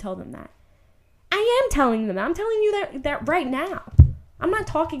time. You tell them that. I am telling them that. I'm telling you that right now. I'm not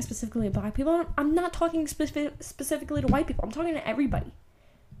talking specifically to Black people. I'm not talking specifically to white people. I'm talking to everybody.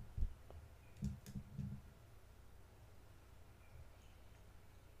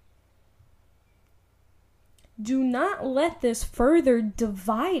 Do not let this further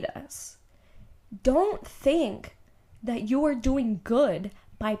divide us. Don't think that you are doing good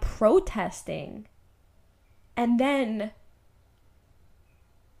by protesting and then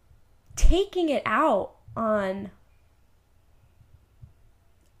taking it out on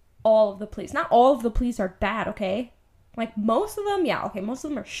all of the police. Not all of the police are bad, okay? Like, most of them, yeah, okay, most of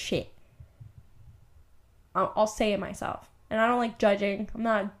them are shit. I'll say it myself. And I don't like judging. I'm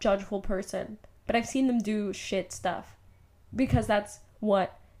not a judgeful person. But I've seen them do shit stuff. Because that's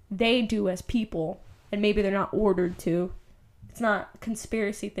what they do as people. And maybe they're not ordered to. It's not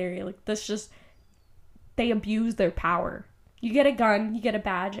conspiracy theory. Like, that's just, they abuse their power. You get a gun, you get a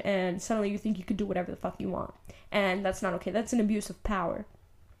badge, and suddenly you think you could do whatever the fuck you want. And that's not okay. That's an abuse of power.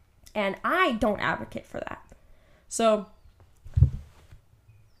 And I don't advocate for that. So,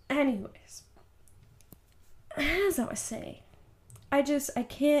 anyways, as I was saying, I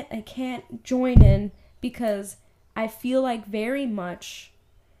can't join in because I feel like very much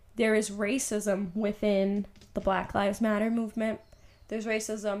there is racism within the Black Lives Matter movement. There's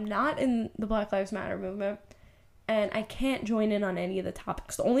racism not in the Black Lives Matter movement. And I can't join in on any of the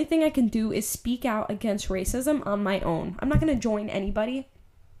topics. The only thing I can do is speak out against racism on my own. I'm not going to join anybody,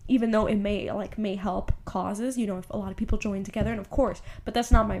 even though it may help causes, if a lot of people join together, and of course, but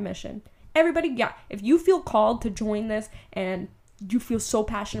that's not my mission. Everybody, yeah, if you feel called to join this and you feel so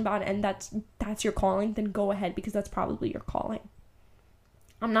passionate about it and that's your calling, then go ahead, because that's probably your calling.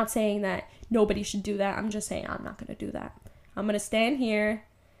 I'm not saying that nobody should do that. I'm just saying I'm not going to do that. I'm going to stand here.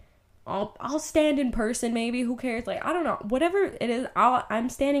 I'll stand in person maybe. Who cares? Like, I don't know. Whatever it is, I'm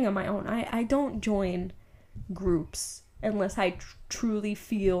standing on my own. I don't join groups unless I truly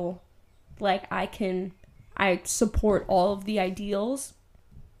feel like I support all of the ideals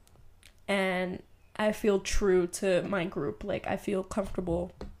and I feel true to my group. Like, I feel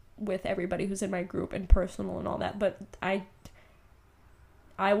comfortable with everybody who's in my group and personal and all that. But I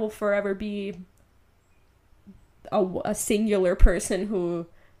will forever be a singular person who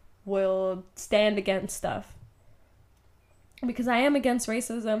will stand against stuff. Because I am against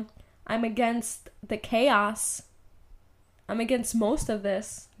racism. I'm against the chaos. I'm against most of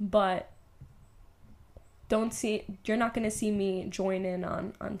this, but you're not going to see me join in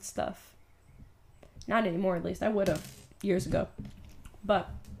on stuff. Not anymore, at least. I would have years ago.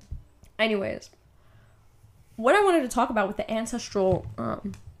 But anyways, what I wanted to talk about with the ancestral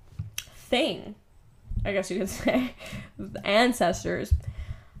thing, I guess you could say, the ancestors.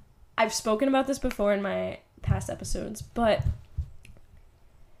 I've spoken about this before in my past episodes, but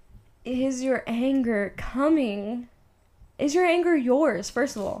is your anger coming? Is your anger yours,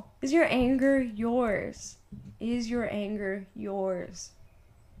 first of all? Is your anger yours? Is your anger yours?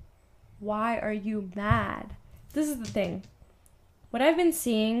 Why are you mad? this is the thing. What I've been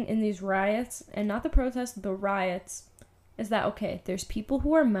seeing in these riots, and not the protests, the riots, is that, okay, there's people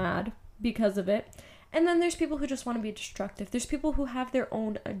who are mad because of it, and then there's people who just want to be destructive. There's people who have their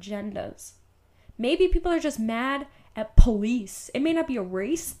own agendas. Maybe people are just mad at police. It may not be a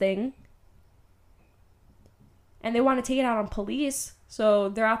race thing, and they want to take it out on police, so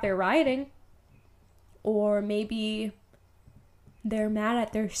they're out there rioting. Or maybe they're mad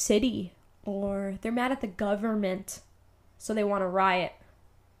at their city, or they're mad at the government, so they want to riot.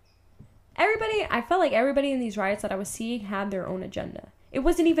 I felt like everybody in these riots that I was seeing had their own agenda. It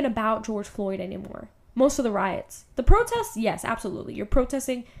wasn't even about George Floyd anymore. Most of the riots. The protests, yes, absolutely. You're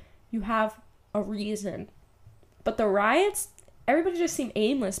protesting, you have a reason. But the riots, everybody just seemed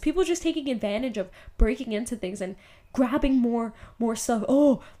aimless. People just taking advantage of breaking into things and grabbing more stuff.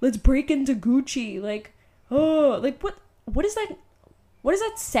 Oh, let's break into Gucci. Like, oh, like what is that? What does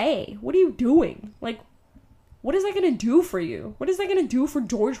that say? What are you doing? Like, what is that going to do for you? What is that going to do for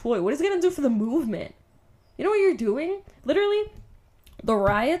George Floyd? What is it going to do for the movement? You know what you're doing? Literally, the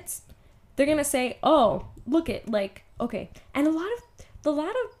riots, they're going to say, oh, look at, like, okay. And a lot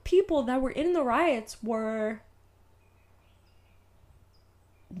of people that were in the riots were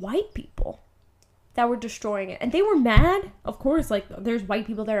white people that were destroying it. And they were mad. Of course, like, there's white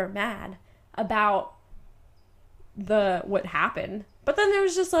people that are mad about what happened. But then there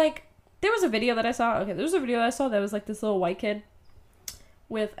was just, like, there was a video that I saw. Okay, there was a video that I saw that was, like, this little white kid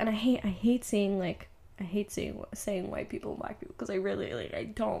with, and I hate saying white people and black people, because I really, like, I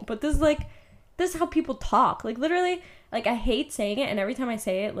don't. But this is how people talk. Like, literally, like, I hate saying it, and every time I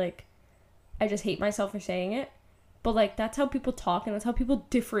say it, like, I just hate myself for saying it. But, like, that's how people talk, and that's how people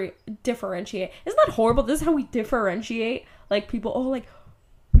differentiate. Isn't that horrible? This is how we differentiate, like, people, oh, like,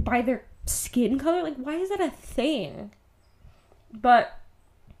 by their skin color? Like, why is that a thing? But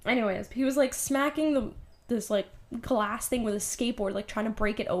anyways, he was, like, smacking this, like, glass thing with a skateboard, like, trying to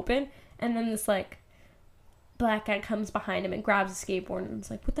break it open, and then this, like, black guy comes behind him and grabs a skateboard, and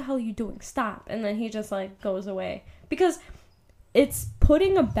it's like, what the hell are you doing? Stop. And then he just, like, goes away. Because it's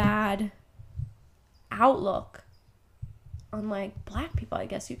putting a bad outlook on, like, black people, I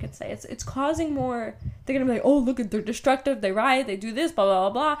guess you could say. It's causing more, they're gonna be like, oh, look, they're destructive, they riot, they do this, blah, blah,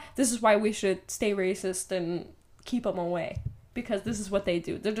 blah, blah. This is why we should stay racist and keep them away. Because this is what they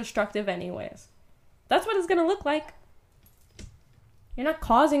do. They're destructive anyways. That's what it's gonna look like. You're not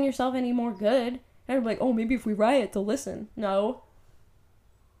causing yourself any more good. And like, oh, maybe if we riot, they'll listen. No.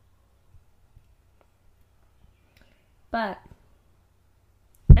 But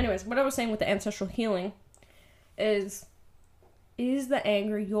anyways, what I was saying with the ancestral healing is the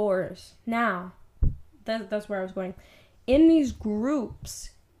anger yours? Now, that's where I was going. In these groups,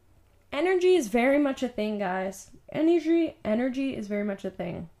 energy is very much a thing, guys. Energy is very much a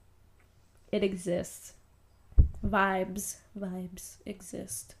thing. It exists. Vibes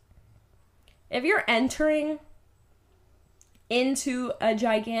exist. If you're entering into a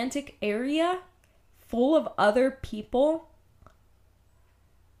gigantic area full of other people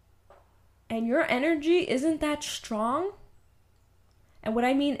and your energy isn't that strong, and what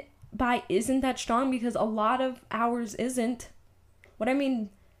I mean by isn't that strong, because a lot of ours isn't, what I mean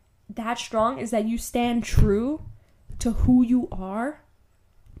that strong is that you stand true to who you are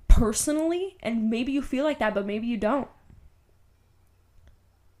personally, and maybe you feel like that, but maybe you don't.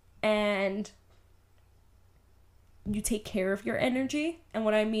 And you take care of your energy. And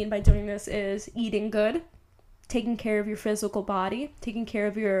what I mean by doing this is eating good, taking care of your physical body, taking care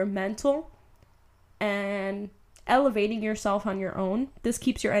of your mental, and elevating yourself on your own. This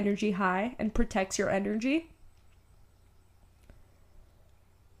keeps your energy high and protects your energy.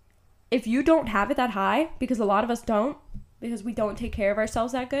 If you don't have it that high, because a lot of us don't, because we don't take care of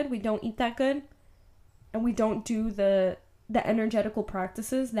ourselves that good, we don't eat that good, and we don't do the energetical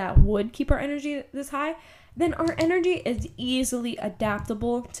practices that would keep our energy this high, then our energy is easily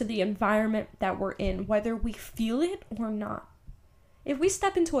adaptable to the environment that we're in, whether we feel it or not. If we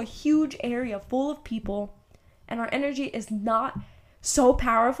step into a huge area full of people and our energy is not so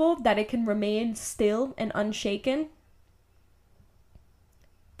powerful that it can remain still and unshaken,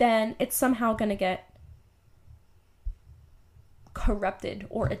 then it's somehow going to get corrupted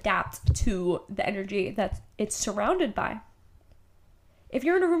or adapt to the energy that it's surrounded by. If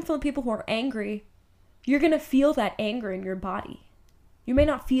you're in a room full of people who are angry, you're going to feel that anger in your body. You may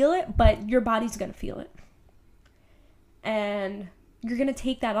not feel it, but your body's going to feel it. And you're going to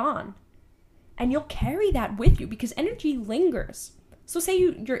take that on. And you'll carry that with you because energy lingers. So say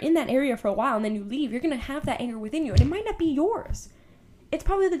you're in that area for a while and then you leave, you're going to have that anger within you. And it might not be yours. It's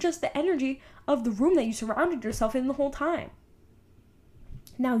probably just the energy of the room that you surrounded yourself in the whole time.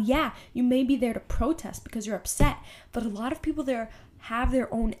 Now, yeah, you may be there to protest because you're upset, but a lot of people there have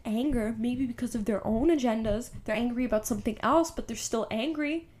their own anger, maybe because of their own agendas. They're angry about something else, but they're still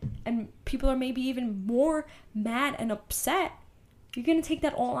angry, and people are maybe even more mad and upset. You're going to take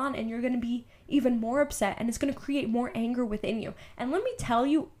that all on, and you're going to be even more upset, and it's going to create more anger within you. And let me tell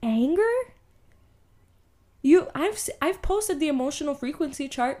you, anger, I've posted the emotional frequency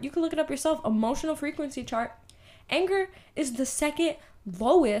chart. You can look it up yourself. Emotional frequency chart. Anger is the second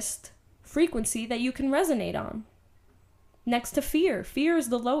lowest frequency that you can resonate on. Next to fear. Fear is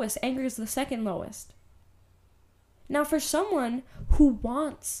the lowest. Anger is the second lowest. Now, for someone who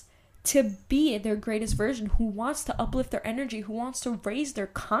wants to be their greatest version, who wants to uplift their energy, who wants to raise their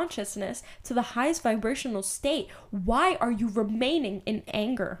consciousness to the highest vibrational state, why are you remaining in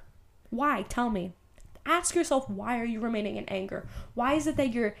anger? Why? Tell me. Ask yourself, why are you remaining in anger? Why is it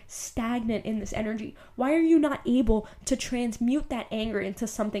that you're stagnant in this energy? Why are you not able to transmute that anger into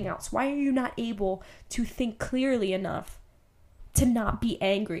something else? Why are you not able to think clearly enough to not be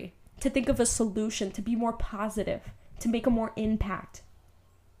angry, to think of a solution, to be more positive, to make a more impact?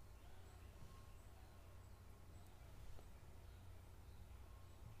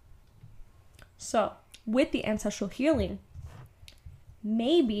 So, with the ancestral healing,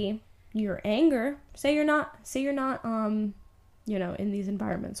 maybe your anger, say you're not in these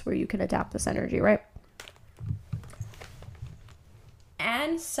environments where you can adapt this energy, right?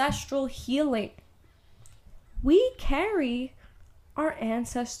 Ancestral healing. We carry our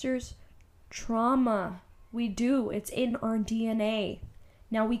ancestors' trauma. We do. It's in our DNA.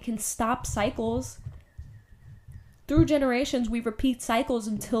 Now we can stop cycles. Through generations, we repeat cycles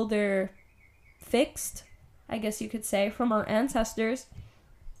until they're fixed, I guess you could say, from our ancestors.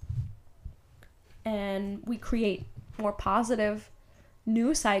 And we create more positive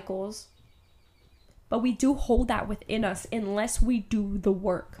new cycles. But we do hold that within us unless we do the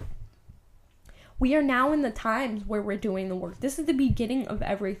work. We are now in the times where we're doing the work. This is the beginning of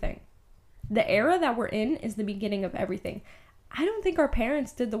everything. The era that we're in is the beginning of everything. I don't think our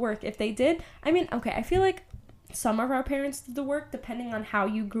parents did the work. If they did, I feel like some of our parents did the work depending on how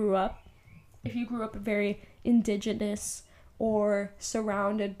you grew up. If you grew up very indigenous or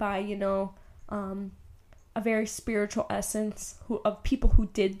surrounded by, a very spiritual essence of people who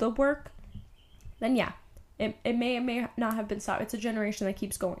did the work, then yeah, it may or may not have been stopped. It's a generation that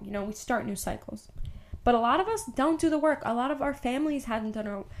keeps going. We start new cycles. But a lot of us don't do the work. A lot of our families haven't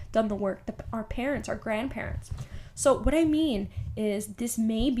done the work. Our parents, our grandparents. So what I mean is this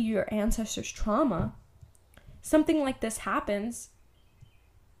may be your ancestors' trauma. Something like this happens.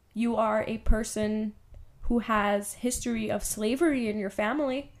 You are a person who has history of slavery in your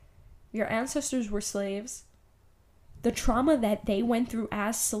family. Your ancestors were slaves. The trauma that they went through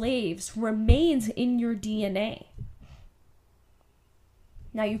as slaves remains in your DNA.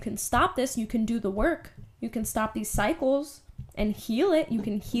 Now you can stop this. You can do the work. You can stop these cycles and heal it. You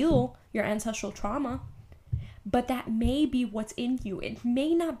can heal your ancestral trauma. But that may be what's in you. It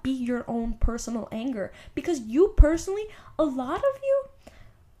may not be your own personal anger. Because you personally, not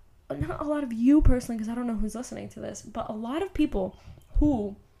a lot of you personally, because I don't know who's listening to this, but a lot of people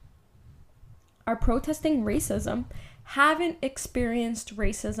who are protesting racism haven't experienced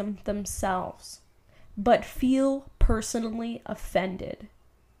racism themselves, but feel personally offended.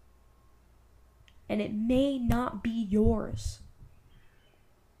 And it may not be yours.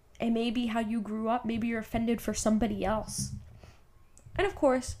 It may be how you grew up. Maybe you're offended for somebody else. And of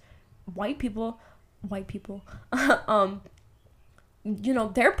course, white people,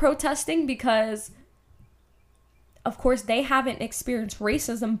 they're protesting because, of course, they haven't experienced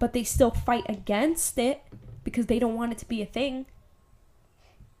racism, but they still fight against it because they don't want it to be a thing.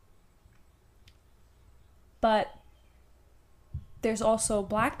 But there's also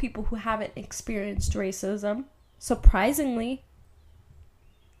black people who haven't experienced racism, surprisingly.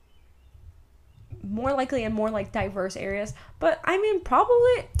 More likely in more diverse areas. But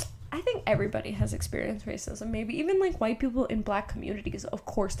probably, I think everybody has experienced racism. Maybe even white people in black communities, of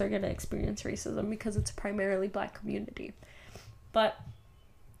course they're going to experience racism because it's a primarily black community. But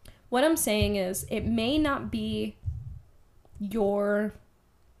what I'm saying is it may not be your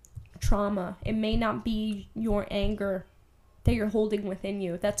trauma. It may not be your anger that you're holding within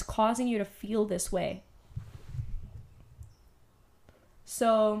you that's causing you to feel this way.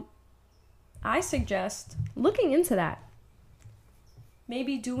 So I suggest looking into that.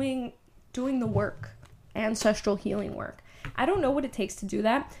 Maybe doing the work, ancestral healing work. I don't know what it takes to do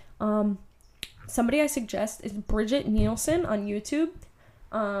that. Somebody I suggest is Bridget Nielsen on YouTube.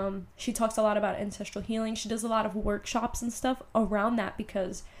 She talks a lot about ancestral healing. She does a lot of workshops and stuff around that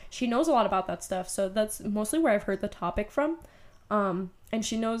because she knows a lot about that stuff. So that's mostly where I've heard the topic from. And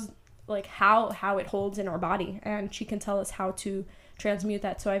she knows like how it holds in our body, and she can tell us how to transmute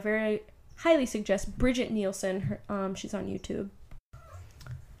that. So I very highly suggest Bridget Nielsen. She's on YouTube.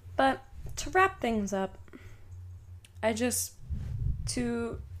 But to wrap things up,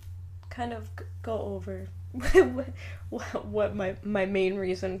 to kind of go over what my main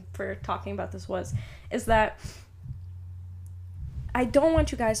reason for talking about this is that I don't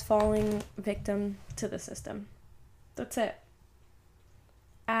want you guys falling victim to the system. That's it.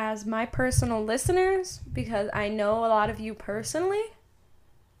 As my personal listeners, because I know a lot of you personally,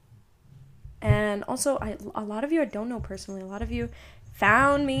 and also a lot of you I don't know personally. A lot of you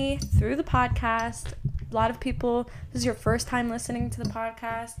found me through the podcast. A lot of people, this is your first time listening to the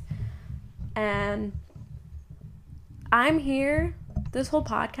podcast, and I'm here. This whole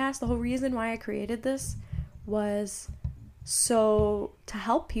podcast, the whole reason why I created this was so to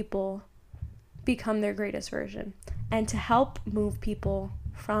help people become their greatest version, and to help move people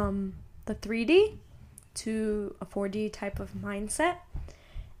from the 3D to a 4D type of mindset,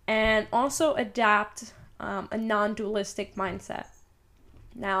 and also adapt a non-dualistic mindset.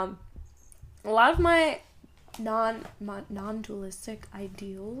 Now, a lot of my non-dualistic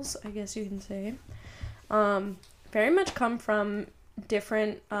ideals, I guess you can say, very much come from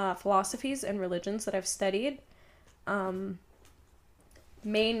different philosophies and religions that I've studied.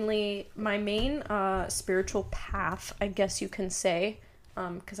 Mainly, my main spiritual path, I guess you can say,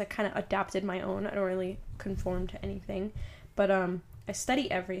 because I kind of adapted my own. I don't really conform to anything, but I study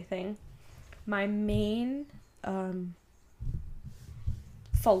everything. My main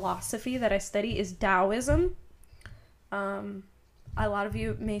philosophy that I study is Taoism. A lot of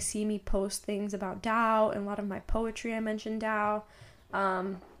you may see me post things about Tao, and a lot of my poetry I mention Tao.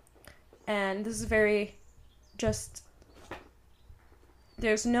 And this is very just,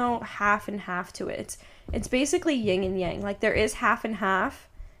 there's no half and half to it. It's basically yin and yang. Like, there is half and half,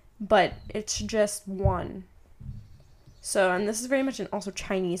 but it's just one. So, and this is very much also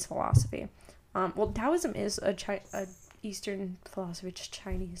Chinese philosophy. Well, Taoism is a Eastern philosophy, just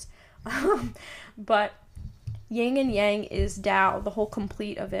Chinese. But yin and yang is Tao, the whole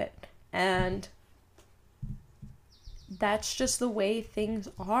complete of it. And that's just the way things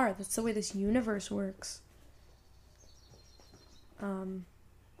are. That's the way this universe works.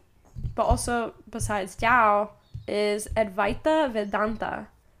 But also, besides Tao, is Advaita Vedanta,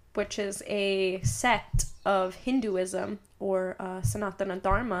 which is a sect of Hinduism, or Sanatana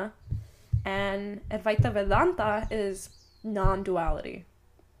Dharma. And Advaita Vedanta is non-duality,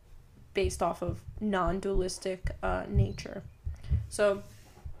 based off of non-dualistic nature. So,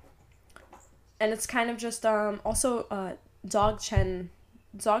 and it's kind of just also Dzogchen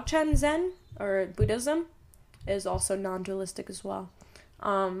Zen, or Buddhism, is also non-dualistic as well.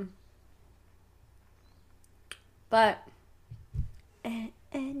 But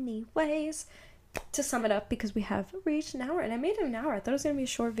anyways, to sum it up, because we have reached an hour, and I made it an hour. I thought it was going to be a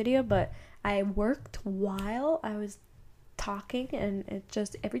short video, but I worked while I was talking, and it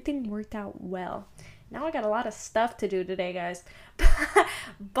just, everything worked out well. Now I got a lot of stuff to do today, guys.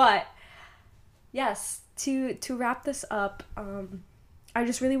 But yes, to wrap this up, I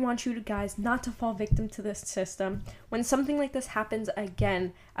just really want you guys not to fall victim to this system. When something like this happens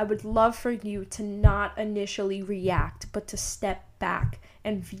again, I would love for you to not initially react, but to step back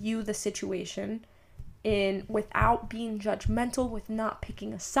and view the situation without being judgmental, with not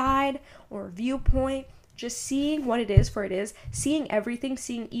picking a side or a viewpoint, just seeing what it is for it is, seeing everything,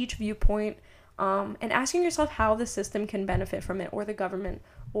 seeing each viewpoint, and asking yourself how the system can benefit from it, or the government,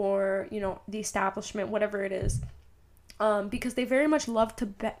 or, the establishment, whatever it is. Because they very much love to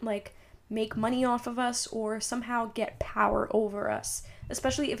make money off of us, or somehow get power over us.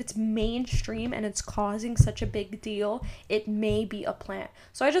 Especially if it's mainstream and it's causing such a big deal, it may be a plant.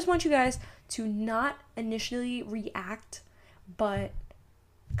 So I just want you guys to not initially react, but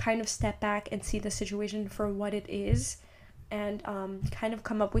kind of step back and see the situation for what it is, and kind of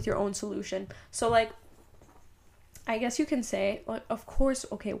come up with your own solution. So, I guess you can say, of course,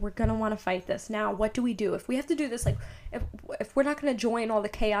 okay, we're gonna want to fight this. Now, what do we do? If we have to do this, if we're not gonna join all the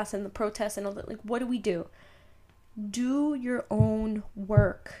chaos and the protests and all that, what do we do? Do your own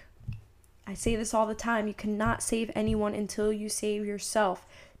work. I say this all the time. You cannot save anyone until you save yourself.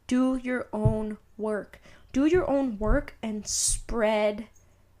 Do your own work. Do your own work, and spread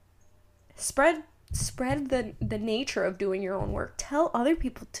the nature of doing your own work. Tell other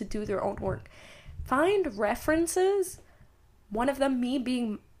people to do their own work. Find references. One of the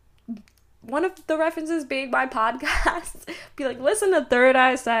references being my podcast. Be like, listen to Third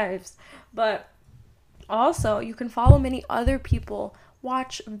Eye Sives. But also, you can follow many other people,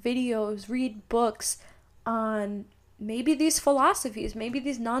 watch videos, read books on maybe these philosophies, maybe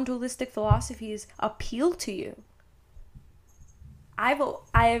these non-dualistic philosophies appeal to you.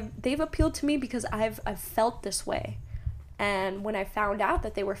 They've appealed to me because I've felt this way. And when I found out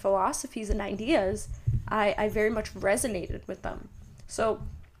that they were philosophies and ideas, I very much resonated with them. So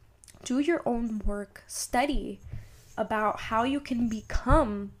do your own work, study about how you can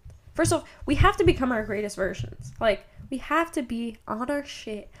become. First off, we have to become our greatest versions. Like, we have to be on our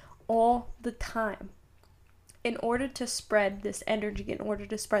shit all the time in order to spread this energy, in order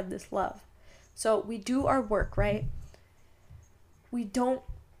to spread this love. So we do our work, right? We're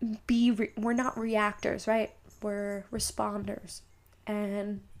not reactors, right? We're responders.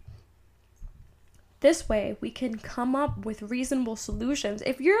 And this way, we can come up with reasonable solutions.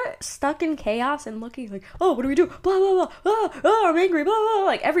 If you're stuck in chaos and looking like, oh, what do we do? Blah, blah, blah. Oh, I'm angry, blah, blah, blah,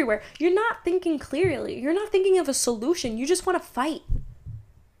 like everywhere. You're not thinking clearly. You're not thinking of a solution. You just want to fight.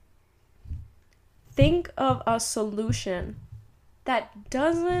 Think of a solution that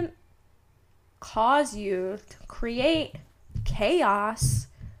doesn't cause you to create chaos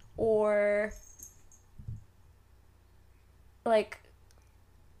or like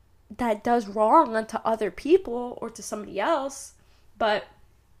that does wrong unto other people or to somebody else, but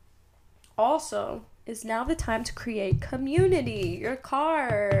also is now the time to create community. Your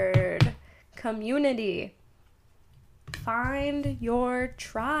card. Community. Find your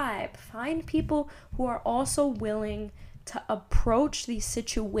tribe. Find people who are also willing to approach these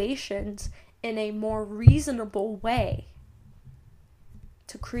situations in a more reasonable way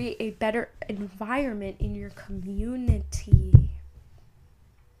to create a better environment in your community.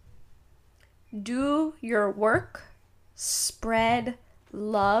 Do your work. Spread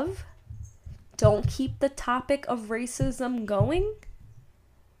love. Don't keep the topic of racism going.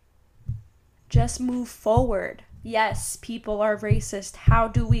 Just move forward. Yes, people are racist. How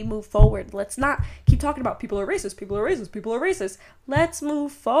do we move forward? Let's not keep talking about people are racist, people are racist, people are racist. Let's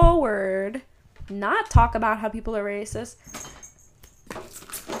move forward. Not talk about how people are racist.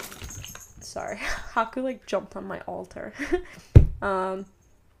 Sorry, Haku like jumped on my altar.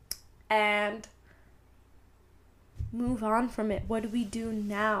 And move on from it. What do we do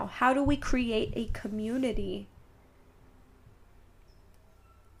now? How do we create a community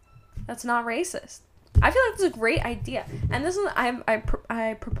that's not racist? I feel like this is a great idea, and this is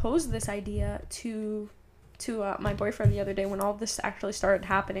I proposed this idea to my boyfriend the other day when all this actually started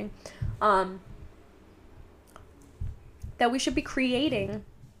happening. That we should be creating,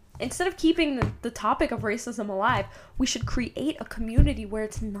 instead of keeping the topic of racism alive, we should create a community where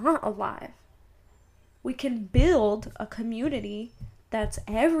it's not alive. We can build a community that's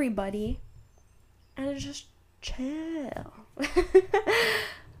everybody, and it's just chill.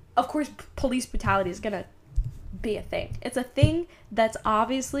 Of course, police brutality is gonna be a thing. It's a thing that's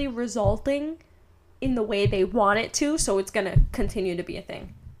obviously resulting in the way they want it to, so it's gonna continue to be a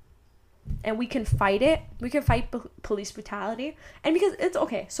thing. And we can fight it. We can fight police brutality. And because it's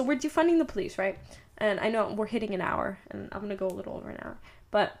okay, so we're defunding the police, right? And I know we're hitting an hour, and I'm gonna go a little over an hour.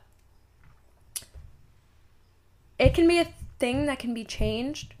 But it can be a thing that can be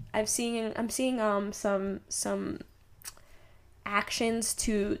changed. I'm seeing some actions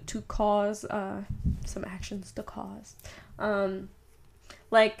to cause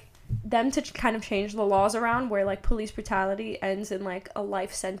like them to kind of change the laws around where like police brutality ends in like a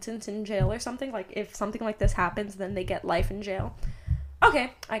life sentence in jail or something. Like if something like this happens, then they get life in jail.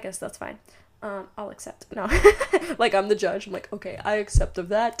 Okay, I guess that's fine. I'll accept. No. Like I'm the judge. I'm like, okay, I accept of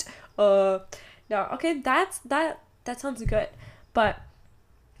that. No, okay, that sounds good. But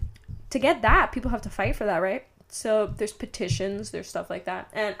to get that, people have to fight for that, right? So there's petitions, there's stuff like that.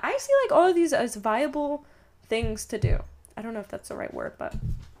 And I see like all of these as viable things to do. I don't know if that's the right word, but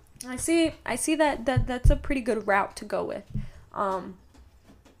I see that's a pretty good route to go with.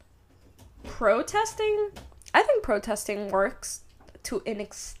 Protesting, I think protesting works to an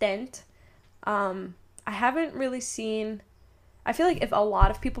extent. I haven't really seen, I feel like if a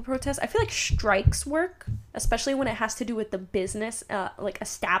lot of people protest, I feel like strikes work, especially when it has to do with the business, like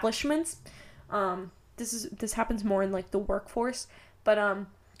establishments. This happens more in like the workforce, but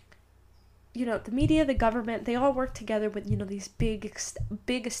you know, the media, the government, they all work together with, you know, these big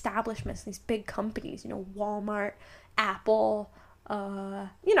establishments, these big companies, you know, Walmart, Apple, you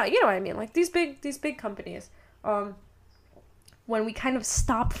know what I mean, like these big companies. When we kind of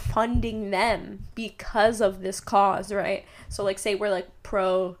stop funding them because of this cause, right? So like say we're like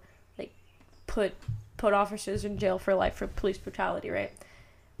pro, like put officers in jail for life for police brutality, right?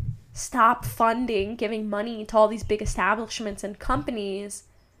 Stop funding, giving money to all these big establishments and companies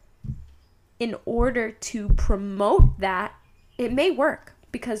in order to promote that. It may work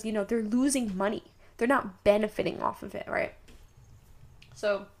because, you know, they're losing money. They're not benefiting off of it, right?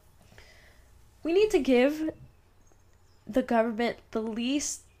 So we need to give the government the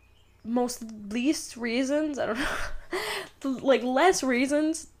least reasons, I don't know, like less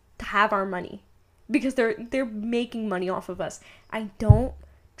reasons to have our money, because they're making money off of us. I don't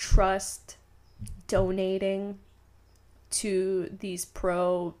trust donating to these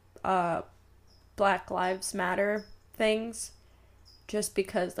pro Black Lives Matter things just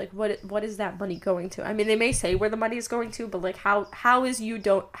because, like, what is that money going to? I mean, they may say where the money is going to, but like how is you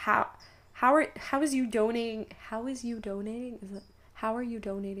donating? I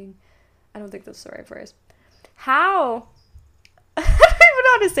don't think that's the right phrase. How? I don't even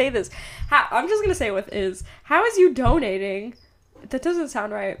know how to say this. I'm just gonna say it with is. How is you donating? That doesn't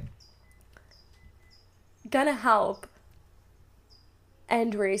sound right. Gonna help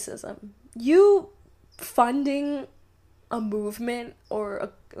end racism. You funding a movement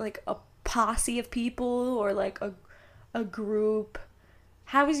or a posse of people or like a group.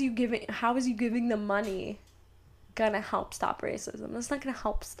 How is you giving them money gonna help stop racism? It's not gonna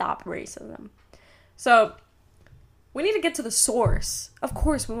help stop racism. So we need to get to the source. Of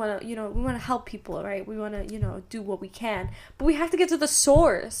course, we want to help people, right? We want to, do what we can, but we have to get to the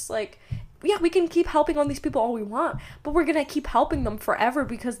source. Like, yeah, we can keep helping all these people all we want, but we're gonna keep helping them forever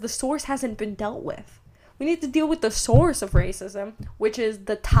because the source hasn't been dealt with. We need to deal with the source of racism, which is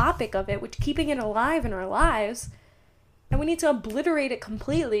the topic of it, which keeping it alive in our lives. And we need to obliterate it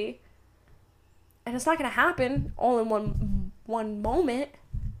completely. And it's not going to happen all in one moment.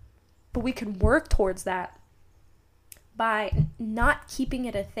 But we can work towards that by not keeping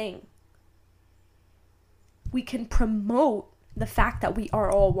it a thing. We can promote the fact that we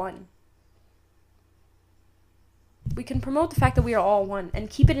are all one. We can promote the fact that we are all one and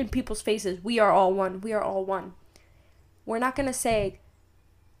keep it in people's faces. We are all one. We are all one. We're not going to say,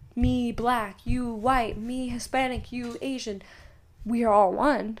 me black, you white, me Hispanic, you Asian. We are all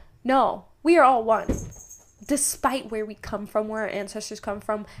one. No, we are all one. Despite where we come from, where our ancestors come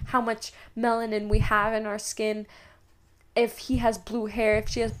from, how much melanin we have in our skin, if he has blue hair, if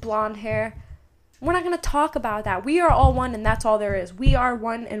she has blonde hair. We're not going to talk about that. We are all one and that's all there is. We are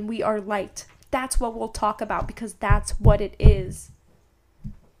one and we are light. That's what we'll talk about because that's what it is.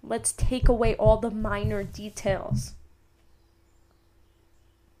 Let's take away all the minor details.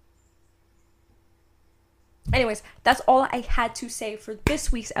 Anyways, that's all I had to say for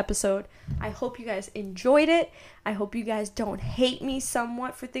this week's episode. I hope you guys enjoyed it. I hope you guys don't hate me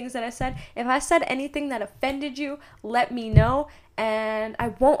somewhat for things that I said. If I said anything that offended you, let me know. And I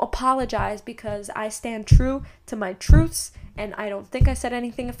won't apologize because I stand true to my truths. And I don't think I said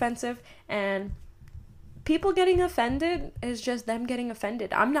anything offensive. And people getting offended is just them getting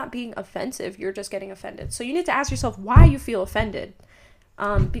offended. I'm not being offensive. You're just getting offended. So you need to ask yourself why you feel offended.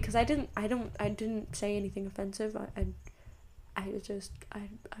 Because I didn't say anything offensive. I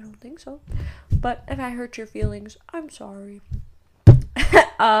don't think so. But if I hurt your feelings, I'm sorry.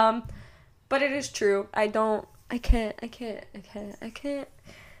 But it is true. I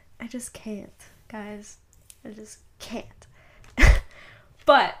just can't, guys. I just can't.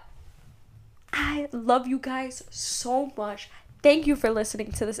 But I love you guys so much. Thank you for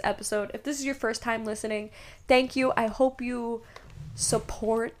listening to this episode. If this is your first time listening, thank you. I hope you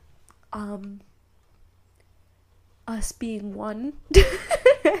support us being one.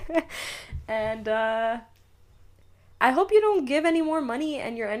 And I hope you don't give any more money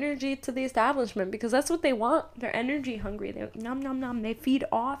and your energy to the establishment because that's what they want. They're energy hungry. They nom nom nom. They feed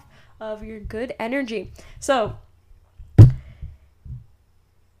off of your good energy. So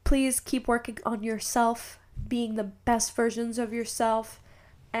please keep working on yourself, being the best versions of yourself,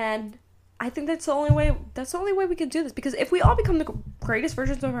 and I think that's the only way we can do this, because if we all become the greatest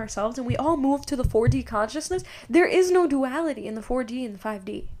versions of ourselves and we all move to the 4D consciousness, there is no duality in the 4D and the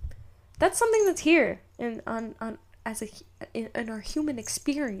 5D. That's something that's here in our human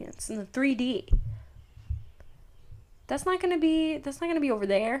experience in the 3D. That's not going to be over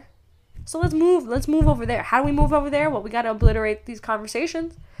there. So let's move over there. How do we move over there? Well, we got to obliterate these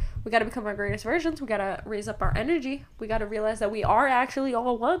conversations. We got to become our greatest versions. We got to raise up our energy. We got to realize that we are actually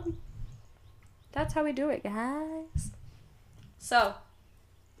all one. That's how we do it, guys. So,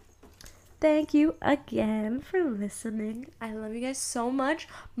 thank you again for listening. I love you guys so much.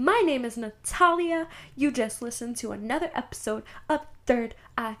 My name is Natalia. You just listened to another episode of Third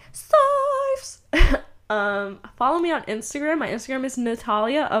Eye Sives. Follow me on Instagram. My Instagram is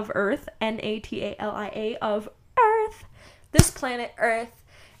Natalia of Earth, Natalia of Earth. This planet Earth.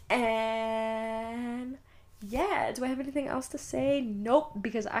 And yeah, do I have anything else to say? Nope,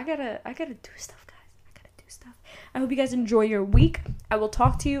 because I gotta do stuff, guys. I gotta do stuff. I hope you guys enjoy your week. I will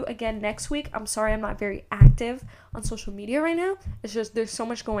talk to you again next week. I'm sorry I'm not very active on social media right now. It's just there's so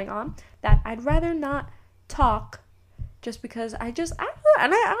much going on that I'd rather not talk just because I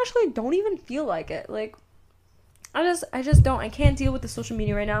actually don't even feel like it. Like, I just don't. I can't deal with the social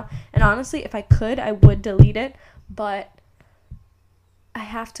media right now. And honestly, if I could, I would delete it. But I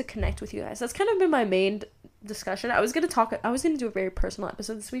have to connect with you guys. That's kind of been my main discussion. I was gonna do a very personal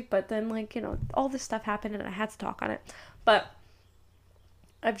episode this week, but then, like, you know, all this stuff happened and I had to talk on it. But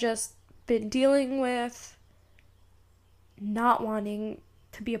I've just been dealing with not wanting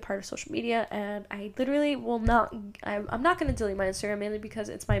to be a part of social media, and I literally will not. I'm not gonna delete my Instagram, mainly because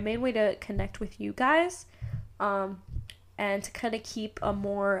it's my main way to connect with you guys, and to kind of keep a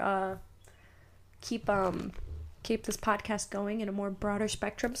more keep this podcast going in a more broader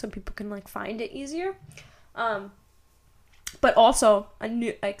spectrum so people can, like, find it easier. But also a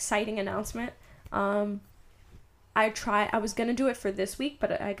new exciting announcement. I was gonna do it for this week,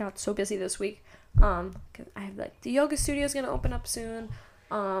 but I got so busy this week. 'Cause I have, like, the yoga studio is gonna open up soon.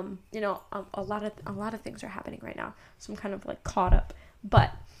 You know, a lot of things are happening right now, so I'm kind of, like, caught up.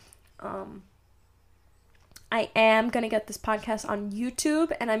 But I am gonna get this podcast on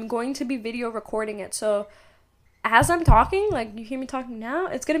YouTube, and I'm going to be video recording it. So as I'm talking, like, you hear me talking now,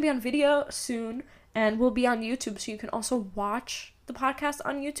 it's gonna be on video soon, and will be on YouTube, so you can also watch the podcast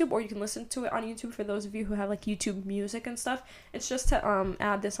on YouTube, or you can listen to it on YouTube for those of you who have, like, YouTube music and stuff. It's just to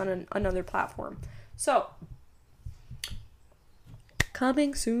add this on another platform. So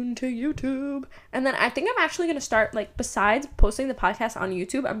coming soon to YouTube. And then I think I'm actually gonna start, like, besides posting the podcast on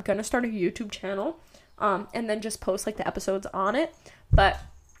YouTube, I'm gonna start a YouTube channel, and then just post, like, the episodes on it. But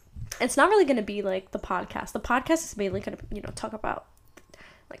it's not really gonna be like the podcast. The podcast is mainly gonna, you know, talk about,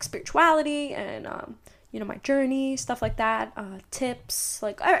 like, spirituality and you know, my journey, stuff like that, tips,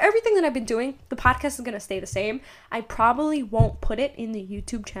 like, everything that I've been doing. The podcast is gonna stay the same. I probably won't put it in the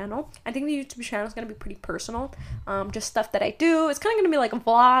YouTube channel. I think the YouTube channel is gonna be pretty personal, just stuff that I do. It's kind of gonna be like a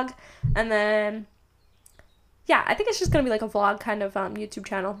vlog, and then yeah, I think it's just gonna be like a vlog kind of YouTube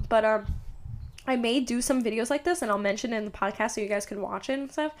channel. But I may do some videos like this, and I'll mention it in the podcast so you guys can watch it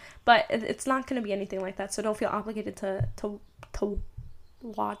and stuff. But it's not gonna be anything like that, so don't feel obligated to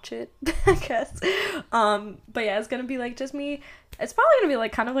watch it, I guess. But yeah, it's gonna be, like, just me. It's probably gonna be,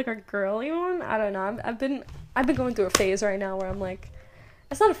 like, kind of like a girly one. I don't know. I've been going through a phase right now where I'm like,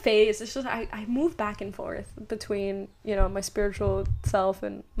 it's not a phase. It's just I move back and forth between, you know, my spiritual self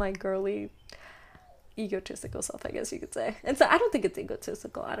and my girly, egotistical self, I guess you could say. And so I don't think it's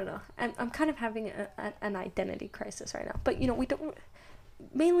egotistical. I don't know. I'm kind of having an identity crisis right now. But, you know, we don't,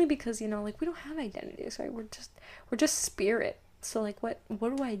 mainly because, you know, like, we don't have identities, right? We're just spirit. So, like, what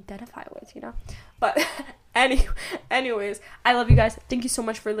do I identify with, you know? But anyways, I love you guys. Thank you so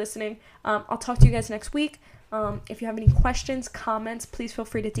much for listening. I'll talk to you guys next week. If you have any questions, comments, please feel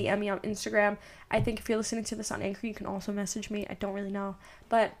free to DM me on Instagram. I think if you're listening to this on Anchor, you can also message me. I don't really know.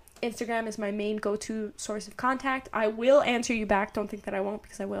 But Instagram is my main go-to source of contact. I will answer you back. Don't think that I won't,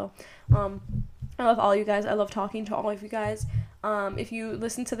 because I will. I love all you guys. I love talking to all of you guys. If you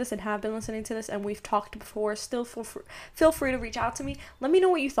listen to this and have been listening to this and we've talked before, still feel free to reach out to me. Let me know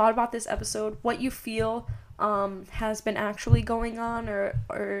what you thought about this episode, what you feel has been actually going on, or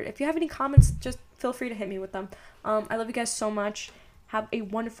if you have any comments, just feel free to hit me with them. I love you guys so much. Have a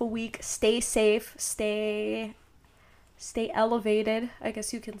wonderful week. Stay safe. Stay elevated, I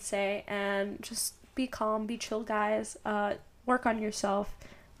guess you can say, and just be calm, be chill, guys. Work on yourself.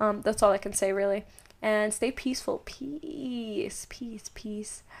 That's all I can say, really. And stay peaceful. Peace.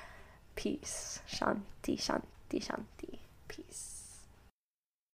 Shanti, shanti, shanti. Peace.